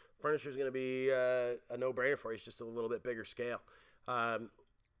furniture is going to be a no-brainer for you. It's just a little bit bigger scale.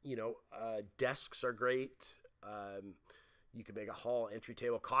 Desks are great. You can make a hall entry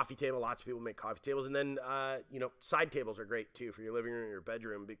table, coffee table. Lots of people make coffee tables. And then, side tables are great, too, for your living room or your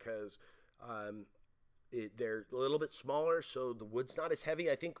bedroom because they're a little bit smaller, so the wood's not as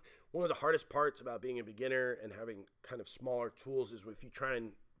heavy. I think one of the hardest parts about being a beginner and having kind of smaller tools is if you try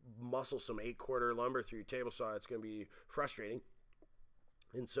and muscle some 8-quarter lumber through your table saw, it's going to be frustrating.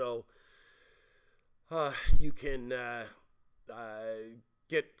 And so you can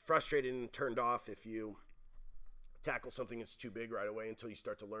get frustrated and turned off if you tackle something that's too big right away until you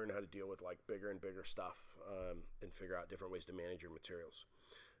start to learn how to deal with like bigger and bigger stuff, and figure out different ways to manage your materials.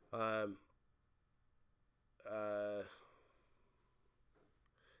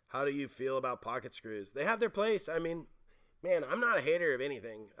 How do you feel about pocket screws? They have their place. I mean, man, I'm not a hater of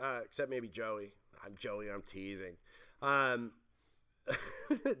anything, except maybe Joey. I'm Joey. I'm teasing.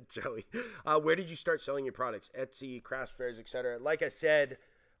 Joey, where did you start selling your products? Etsy, craft fairs, etc. Like I said,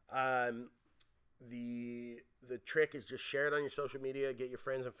 the trick is just share it on your social media, get your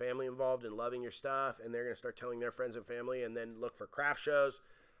friends and family involved in loving your stuff, and they're going to start telling their friends and family, and then look for craft shows,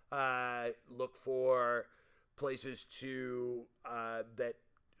 look for places to that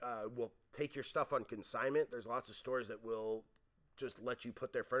will take your stuff on consignment. There's lots of stores that will just let you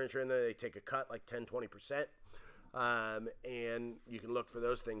put their furniture in there. They take a cut like 10-20%. And you can look for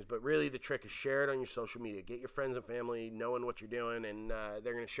those things, but really the trick is share it on your social media, get your friends and family knowing what you're doing, and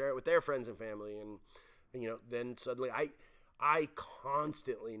they're going to share it with their friends and family. And you know, then suddenly I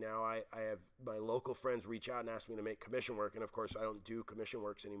constantly now I have my local friends reach out and ask me to make commission work. And of course I don't do commission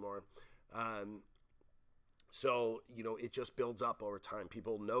works anymore. So, you know, it just builds up over time.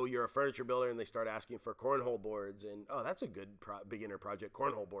 People know you're a furniture builder and they start asking for cornhole boards, and oh, that's a good beginner project.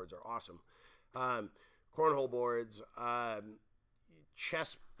 Cornhole boards are awesome. Cornhole boards,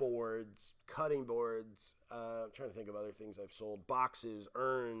 chess boards, cutting boards. I'm trying to think of other things I've sold. Boxes,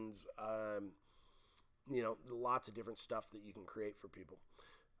 urns, you know, lots of different stuff that you can create for people.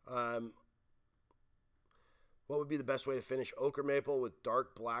 What would be the best way to finish ochre maple with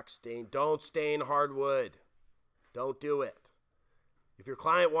dark black stain? Don't stain hardwood. Don't do it. If your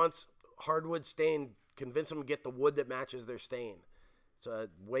client wants hardwood stain, convince them to get the wood that matches their stain. It's a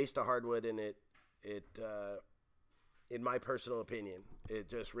waste of hardwood, and it in my personal opinion, it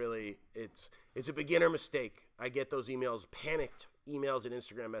just really, it's a beginner mistake. I get those emails, panicked emails and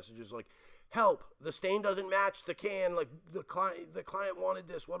Instagram messages like, help, the stain doesn't match the can. Like the client wanted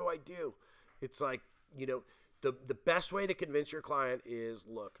this. What do I do? It's like, you know, the best way to convince your client is,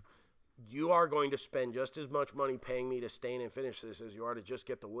 look, you are going to spend just as much money paying me to stain and finish this as you are to just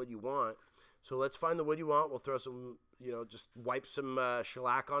get the wood you want. So let's find the wood you want. We'll throw some, you know, just wipe some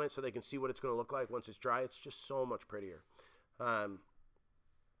shellac on it so they can see what it's going to look like once it's dry. It's just so much prettier.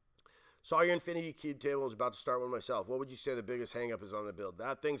 Saw your Infinity Cube table. Was about to start one myself. What would you say the biggest hang-up is on the build?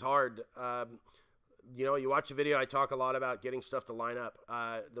 That thing's hard. You know, you watch the video, I talk a lot about getting stuff to line up.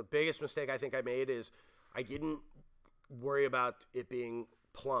 The biggest mistake I think I made is I didn't worry about it being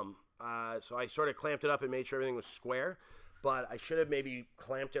plumb. So I sort of clamped it up and made sure everything was square. But I should have maybe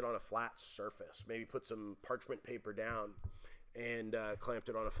clamped it on a flat surface. Maybe put some parchment paper down and clamped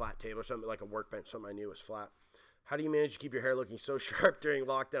it on a flat table or something like a workbench, something I knew was flat. How do you manage to keep your hair looking so sharp during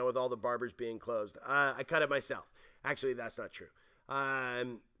lockdown with all the barbers being closed? I cut it myself. Actually, that's not true.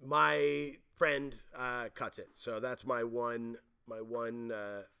 My friend cuts it. So that's my one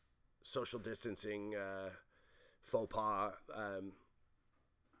social distancing faux pas.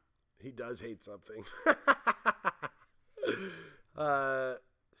 He does hate something.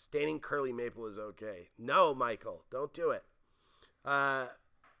 Staining curly maple is okay. No, Michael, don't do it.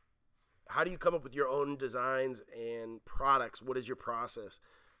 How do you come up with your own designs and products? What is your process?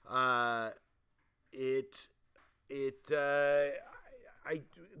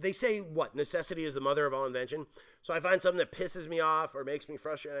 They say what? Necessity is the mother of all invention. So I find something that pisses me off or makes me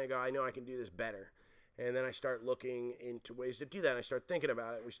frustrated, and I go, I know I can do this better. And then I start looking into ways to do that. And I start thinking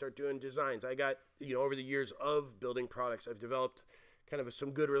about it. We start doing designs. I got, you know, over the years of building products, I've developed kind of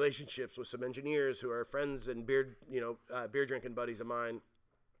some good relationships with some engineers who are friends and beer drinking buddies of mine.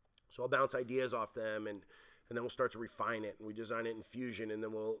 So I'll bounce ideas off them, and then we'll start to refine it. And we design it in Fusion, and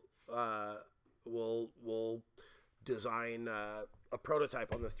then we'll design a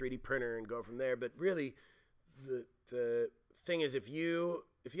prototype on the 3D printer and go from there. But really, the thing is, if you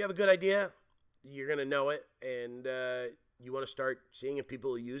have a good idea, you're going to know it, and you want to start seeing if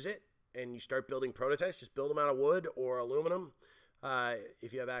people use it, and you start building prototypes. Just build them out of wood or aluminum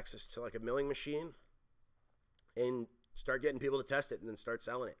if you have access to like a milling machine, and start getting people to test it, and then start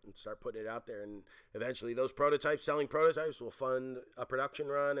selling it and start putting it out there. And eventually those selling prototypes will fund a production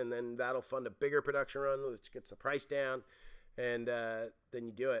run, and then that'll fund a bigger production run, which gets the price down, and then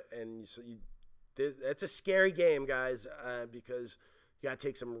you do it. And so it's a scary game, guys, because you got to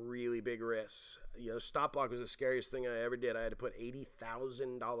take some really big risks. You know, stop block was the scariest thing I ever did. I had to put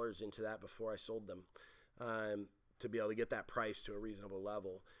 $80,000 into that before I sold them to be able to get that price to a reasonable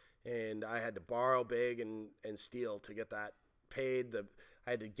level. And I had to borrow big and steal to get that paid. I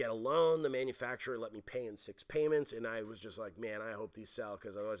had to get a loan. The manufacturer let me pay in 6 payments, and I was just like, man, I hope these sell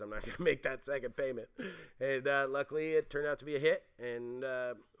because otherwise I'm not going to make that second payment. And luckily, it turned out to be a hit, and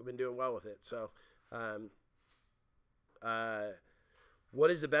we've been doing well with it. So,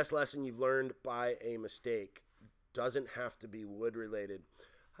 what is the best lesson you've learned by a mistake? Doesn't have to be wood related.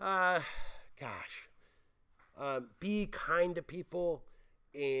 Be kind to people,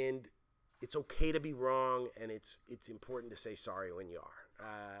 and it's okay to be wrong, and it's important to say sorry when you are.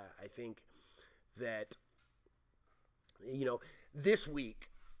 I think that, this week,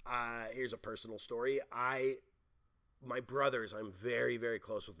 here's a personal story. My brothers, I'm very, very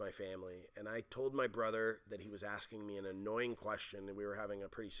close with my family, and I told my brother that he was asking me an annoying question, and we were having a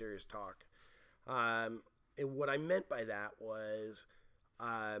pretty serious talk. And what I meant by that was,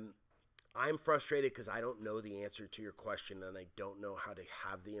 I'm frustrated because I don't know the answer to your question, and I don't know how to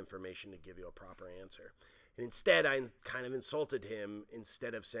have the information to give you a proper answer. And instead, I kind of insulted him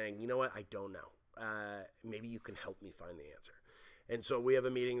instead of saying, you know what, I don't know. Maybe you can help me find the answer. And so we have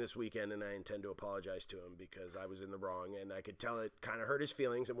a meeting this weekend, and I intend to apologize to him because I was in the wrong, and I could tell it kind of hurt his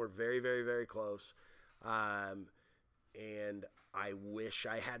feelings, and we're very, very, very close. And I wish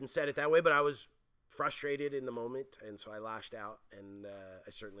I hadn't said it that way, but I was frustrated in the moment, and so I lashed out, and I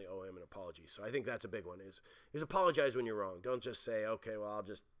certainly owe him an apology. So I think that's a big one, is apologize when you're wrong. Don't just say, okay, well, I'll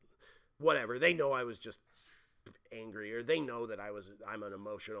just, whatever. They know I was just angry, or they know that I'm an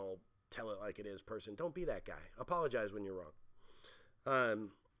emotional, tell it like it is person. Don't be that guy. Apologize when you're wrong.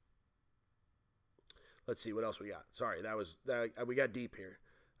 Let's see what else we got. Sorry, we got deep here.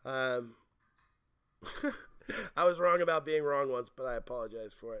 I was wrong about being wrong once, but I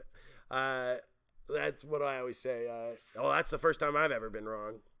apologize for it. That's what I always say. That's the first time I've ever been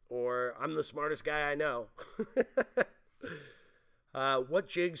wrong, or I'm the smartest guy I know. What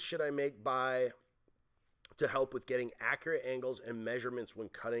jigs should I make to help with getting accurate angles and measurements when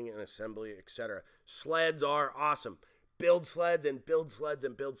cutting and assembly, etc.? Sleds are awesome. Build sleds and build sleds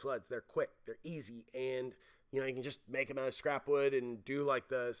and build sleds. They're quick. They're easy. And, you can just make them out of scrap wood and do like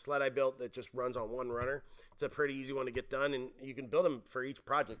the sled I built that just runs on one runner. It's a pretty easy one to get done, and you can build them for each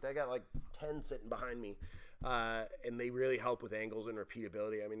project. I got like 10 sitting behind me, and they really help with angles and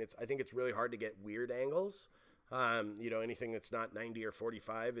repeatability. I mean, I think it's really hard to get weird angles. Anything that's not 90 or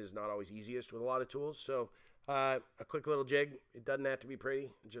 45 is not always easiest with a lot of tools. So a quick little jig, it doesn't have to be pretty.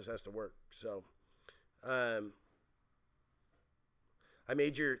 It just has to work. So I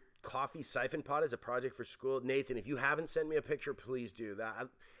made your coffee siphon pot as a project for school. Nathan, if you haven't sent me a picture, please do that.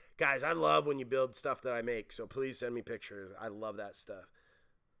 Guys, I love when you build stuff that I make, so please send me pictures. I love that stuff.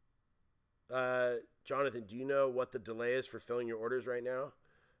 Jonathan, do you know what the delay is for filling your orders right now?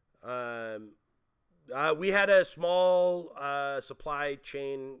 We had a small supply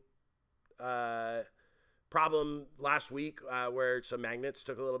chain problem last week where some magnets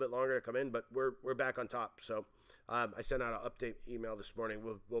took a little bit longer to come in, but we're back on top. So I sent out an update email this morning.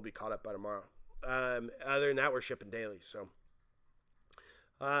 We'll be caught up by tomorrow. Other than that, we're shipping daily. So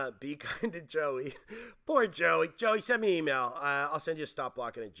be kind to Joey. Poor Joey. Joey, send me an email. I'll send you a stop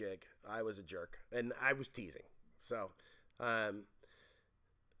block and a jig. I was a jerk, and I was teasing. So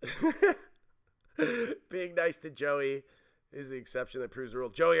being nice to Joey is the exception that proves the rule.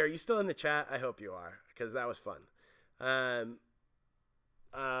 Joey, are you still in the chat? I hope you are, because that was fun.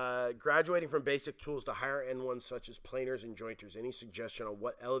 Graduating from basic tools to higher end ones such as planers and jointers. Any suggestion on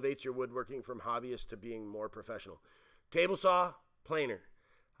what elevates your woodworking from hobbyist to being more professional? Table saw, planer.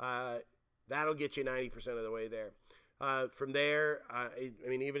 That'll get you 90% of the way there. From there,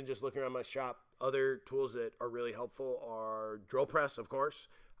 even just looking around my shop, other tools that are really helpful are drill press, of course,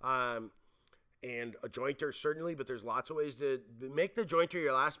 and a jointer, certainly, but there's lots of ways to make the jointer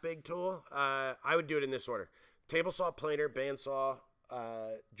your last big tool. I would do it in this order: table saw, planer, bandsaw,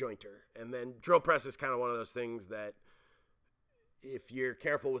 jointer. And then drill press is kind of one of those things that if you're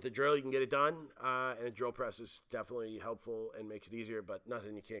careful with the drill, you can get it done. And a drill press is definitely helpful and makes it easier, but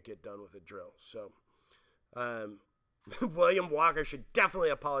nothing you can't get done with a drill. So William Walker should definitely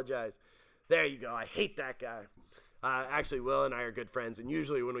apologize. There you go. I hate that guy. Actually, Will and I are good friends, and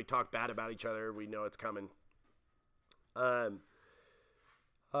usually when we talk bad about each other, we know it's coming.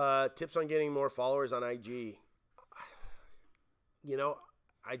 Tips on getting more followers on IG.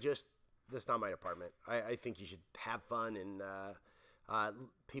 That's not my department. I think you should have fun, and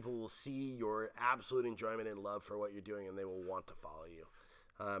people will see your absolute enjoyment and love for what you're doing, and they will want to follow you.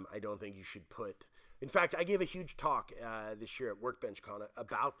 I don't think you should put... In fact, I gave a huge talk this year at Workbench Con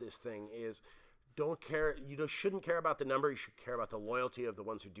about this thing is... shouldn't care about the number. You should care about the loyalty of the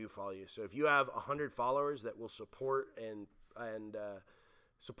ones who do follow you. So if you have 100 followers that will support and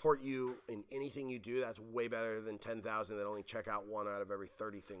support you in anything you do. That's way better than 10,000 that only check out 1 out of every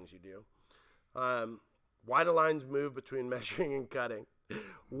 30 things you do. Why do lines move between measuring and cutting?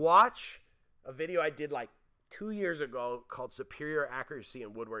 Watch a video I did like 2 years ago called Superior Accuracy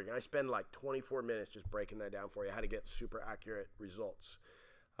in Woodworking. I spend like 24 minutes just breaking that down for you, how to get super accurate results.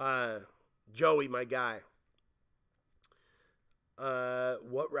 Joey, my guy.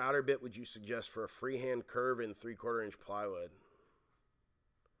 What router bit would you suggest for a freehand curve in 3/4 inch plywood?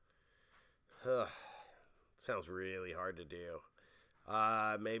 Sounds really hard to do.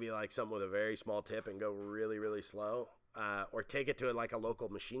 Maybe like something with a very small tip and go really, really slow. Or take it to like a local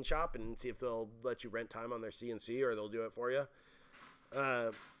machine shop and see if they'll let you rent time on their CNC or they'll do it for you.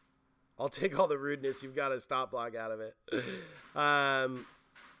 I'll take all the rudeness. You've got a stop block out of it.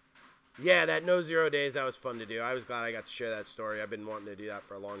 Yeah, that No Zero Days, that was fun to do. I was glad I got to share that story. I've been wanting to do that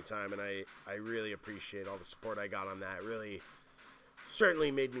for a long time, and I really appreciate all the support I got on that. It really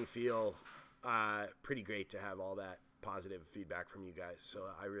certainly made me feel pretty great to have all that positive feedback from you guys. So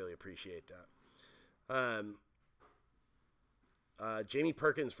I really appreciate that. Jamie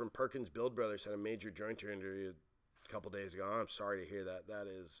Perkins from Perkins Build Brothers had a major joint injury a couple days ago. I'm sorry to hear that.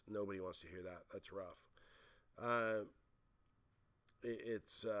 Nobody wants to hear that. That's rough.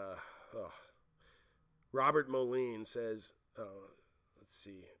 Robert Moline says, let's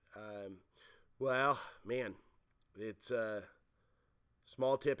see. Well, man, it's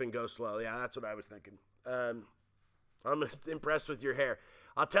small tip and go slow. Yeah, that's what I was thinking. I'm impressed with your hair.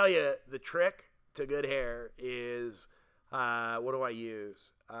 I'll tell you, the trick to good hair is, what do I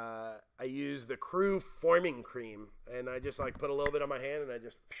use? I use the Crew forming cream, and I just like put a little bit on my hand and I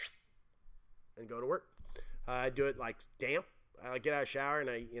just and go to work. I do it like damp. I get out of the shower and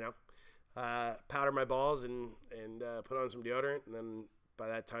I, powder my balls and put on some deodorant, and then by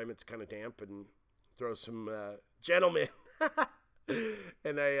that time it's kind of damp, and throw some gentlemen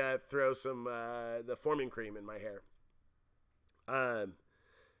and I throw some the forming cream in my hair.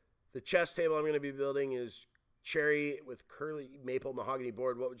 The chess table I'm going to be building is cherry with curly maple mahogany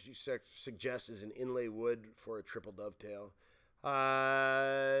board. What would you suggest as an inlay wood for a triple dovetail?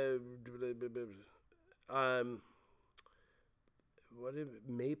 What is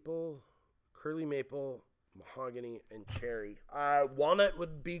maple, curly maple, mahogany, and cherry. Walnut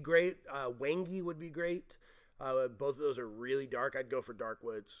would be great. Wangi would be great. Both of those are really dark. I'd go for dark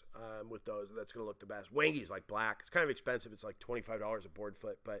woods with those. That's going to look the best. Wangi's like black. It's kind of expensive. It's like $25 a board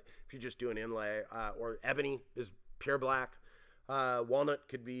foot. But if you just do an inlay, or ebony is pure black. Walnut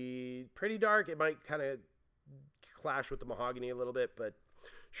could be pretty dark. It might kind of clash with the mahogany a little bit. But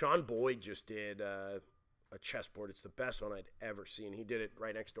Sean Boyd just did a chessboard. It's the best one I'd ever seen. He did it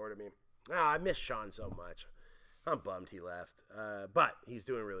right next door to me. I miss Sean so much. I'm bummed he left. But he's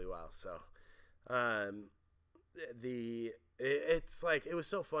doing really well. So it's like, it was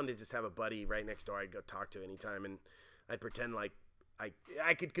so fun to just have a buddy right next door I'd go talk to anytime, and I'd pretend like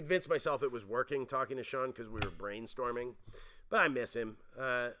I could convince myself it was working talking to Sean because we were brainstorming. But I miss him.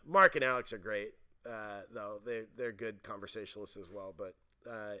 Mark and Alex are great, though. They're good conversationalists as well. But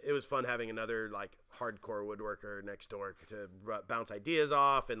it was fun having another like hardcore woodworker next door to bounce ideas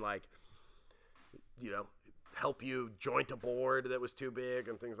off and like, help you joint a board that was too big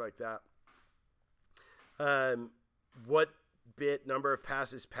and things like that. What bit number of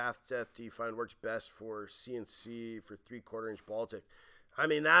passes path depth do you find works best for CNC for 3/4 inch Baltic? I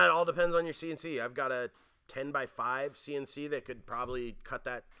mean, that all depends on your CNC. I've got a 10x5 CNC that could probably cut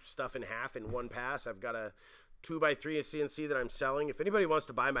that stuff in half in one pass. I've got a 2x3 CNC that I'm selling. If anybody wants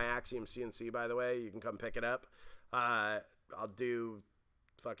to buy my Axiom CNC, by the way, you can come pick it up. I'll do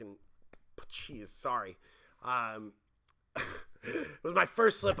fucking, jeez, sorry. It was my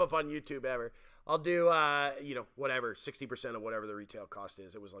first slip up on YouTube ever. I'll do, whatever, 60% of whatever the retail cost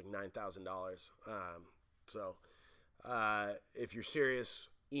is. It was like $9,000. So if you're serious,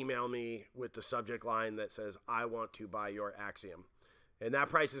 email me with the subject line that says, I want to buy your Axiom. And that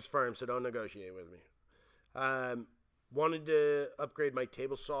price is firm, so don't negotiate with me. Wanted to upgrade my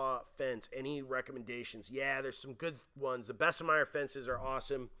table saw fence. Any recommendations? Yeah, there's some good ones. The Bessemeyer fences are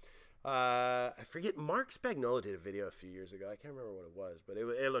awesome. I forget, Mark Spagnola did a video a few years ago. I can't remember what it was, but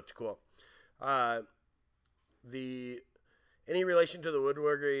it looked cool. Any relation to the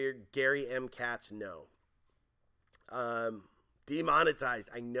woodworker Gary M. Katz? No. Demonetized,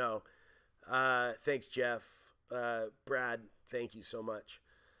 I know. Thanks, Jeff. Brad, thank you so much.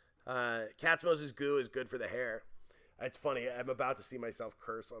 Katz-Moses goo is good for the hair. It's funny, I'm about to see myself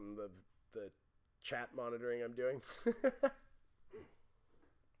curse on the chat monitoring I'm doing.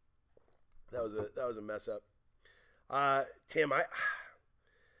 That was a mess up. Tim,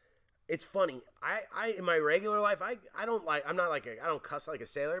 it's funny. I in my regular life, I don't like, I'm not like I don't cuss like a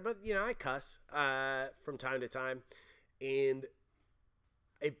sailor, but you know, I cuss from time to time, and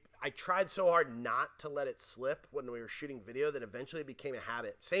I tried so hard not to let it slip when we were shooting video that eventually it became a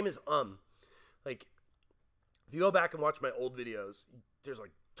habit. Same as like if you go back and watch my old videos, there's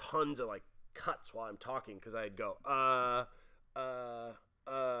like tons of like cuts while I'm talking because I'd go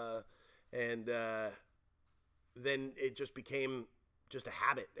and then it just became just a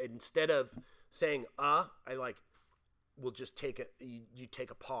habit. Instead of saying I like will just take you take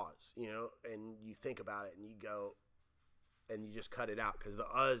a pause, you know, and you think about it and you go and you just cut it out, because the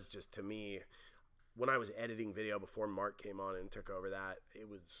uhs just, to me, when I was editing video before Mark came on and took over that, it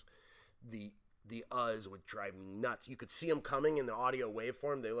was the uhs would drive me nuts. You could see them coming in the audio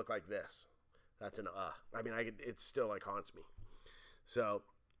waveform. They look like this. That's an I mean, it still like haunts me. So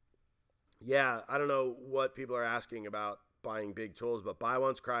yeah, I don't know what people are asking about buying big tools, but buy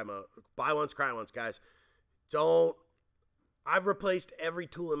once, cry once, guys. I've replaced every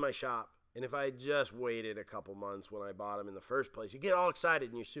tool in my shop. And if I just waited a couple months when I bought them in the first place, you get all excited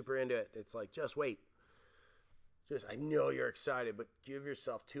and you're super into it. It's like, just wait. I know you're excited, but give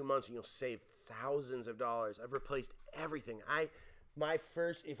yourself 2 months and you'll save thousands of dollars. I've replaced everything.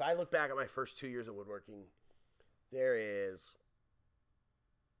 If I look back at my first 2 years of woodworking, there is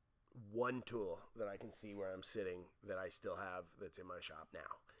one tool that I can see where I'm sitting that I still have that's in my shop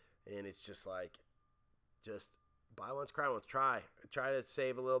now. And it's just like, buy once, cry once. Try to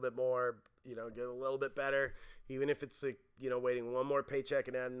save a little bit more, you know, get a little bit better. Even if it's like, you know, waiting one more paycheck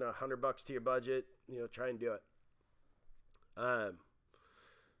and adding $100 to your budget, you know, try and do it.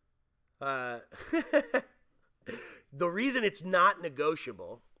 The reason it's not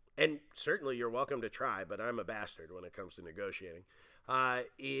negotiable, and certainly you're welcome to try, but I'm a bastard when it comes to negotiating,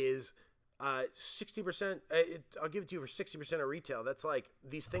 is 60%. I'll give it to you for 60% of retail. That's like,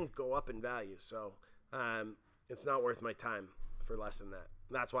 these things go up in value. So, it's not worth my time for less than that.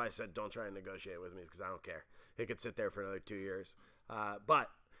 That's why I said don't try and negotiate with me, because I don't care. It could sit there for another 2 years,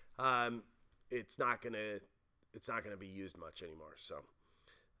 but it's not gonna be used much anymore. So,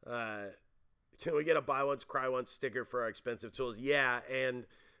 can we get a buy once, cry once sticker for our expensive tools? Yeah, and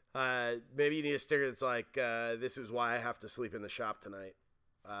maybe you need a sticker that's like, this is why I have to sleep in the shop tonight.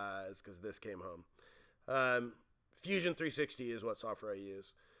 It's because this came home. Fusion 360 is what software I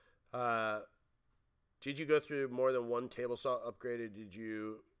use. Did you go through more than one table saw upgrade, or did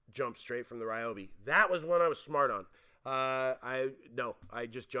you jump straight from the Ryobi? That was one I was smart on. I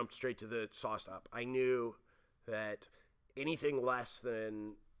just jumped straight to the saw stop. I knew that anything less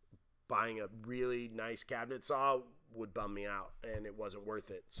than buying a really nice cabinet saw would bum me out, and it wasn't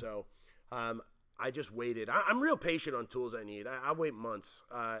worth it. So I just waited. I'm real patient on tools I need. I wait months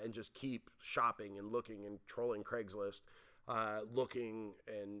and just keep shopping and looking and trolling Craigslist. Looking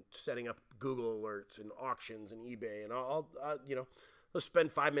and setting up Google alerts and auctions and eBay, and I'll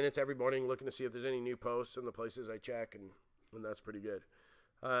spend 5 minutes every morning looking to see if there's any new posts in the places I check, and that's pretty good.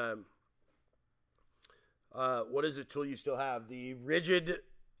 What is the tool you still have? The rigid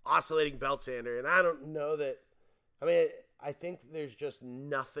oscillating belt sander, and I don't know that. I mean, I think there's just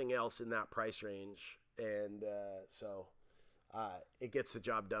nothing else in that price range, and so it gets the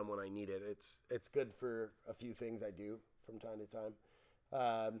job done when I need it. It's good for a few things I do from time to time.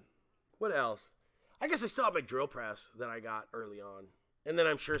 What else? I guess I still have my drill press that I got early on. And then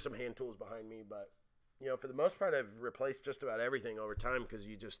I'm sure some hand tools behind me. But, you know, for the most part, I've replaced just about everything over time, because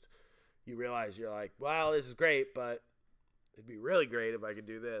you realize you're like, well, this is great, but it'd be really great if I could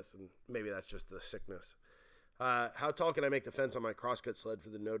do this. And maybe that's just the sickness. How tall can I make the fence on my crosscut sled for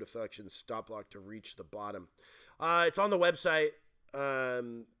the no deflection stop block to reach the bottom? It's on the website.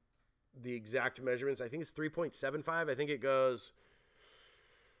 The exact measurements, I think it's 3.75. I think it goes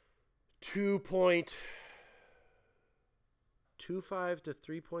 2.25 to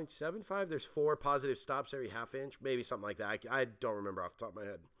 3.75. There's 4 positive stops every half inch, maybe something like that. I don't remember off the top of my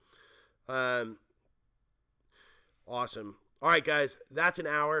head. Awesome. All right, guys, that's an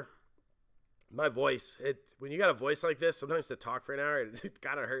hour. My voice, when you got a voice like this, sometimes to talk for an hour, it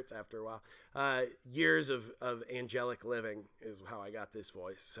kind of hurts after a while. Years of angelic living is how I got this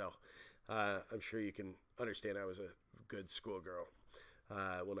voice. So I'm sure you can understand I was a good schoolgirl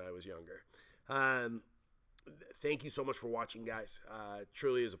when I was younger. Thank you so much for watching, guys.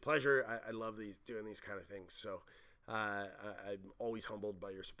 Truly is a pleasure. I love doing these kind of things. So I'm always humbled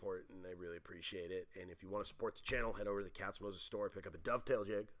by your support, and I really appreciate it. And if you want to support the channel, head over to the Katz-Moses store, pick up a dovetail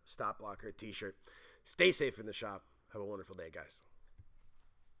jig, stop blocker, a t-shirt. Stay safe in the shop. Have a wonderful day, guys.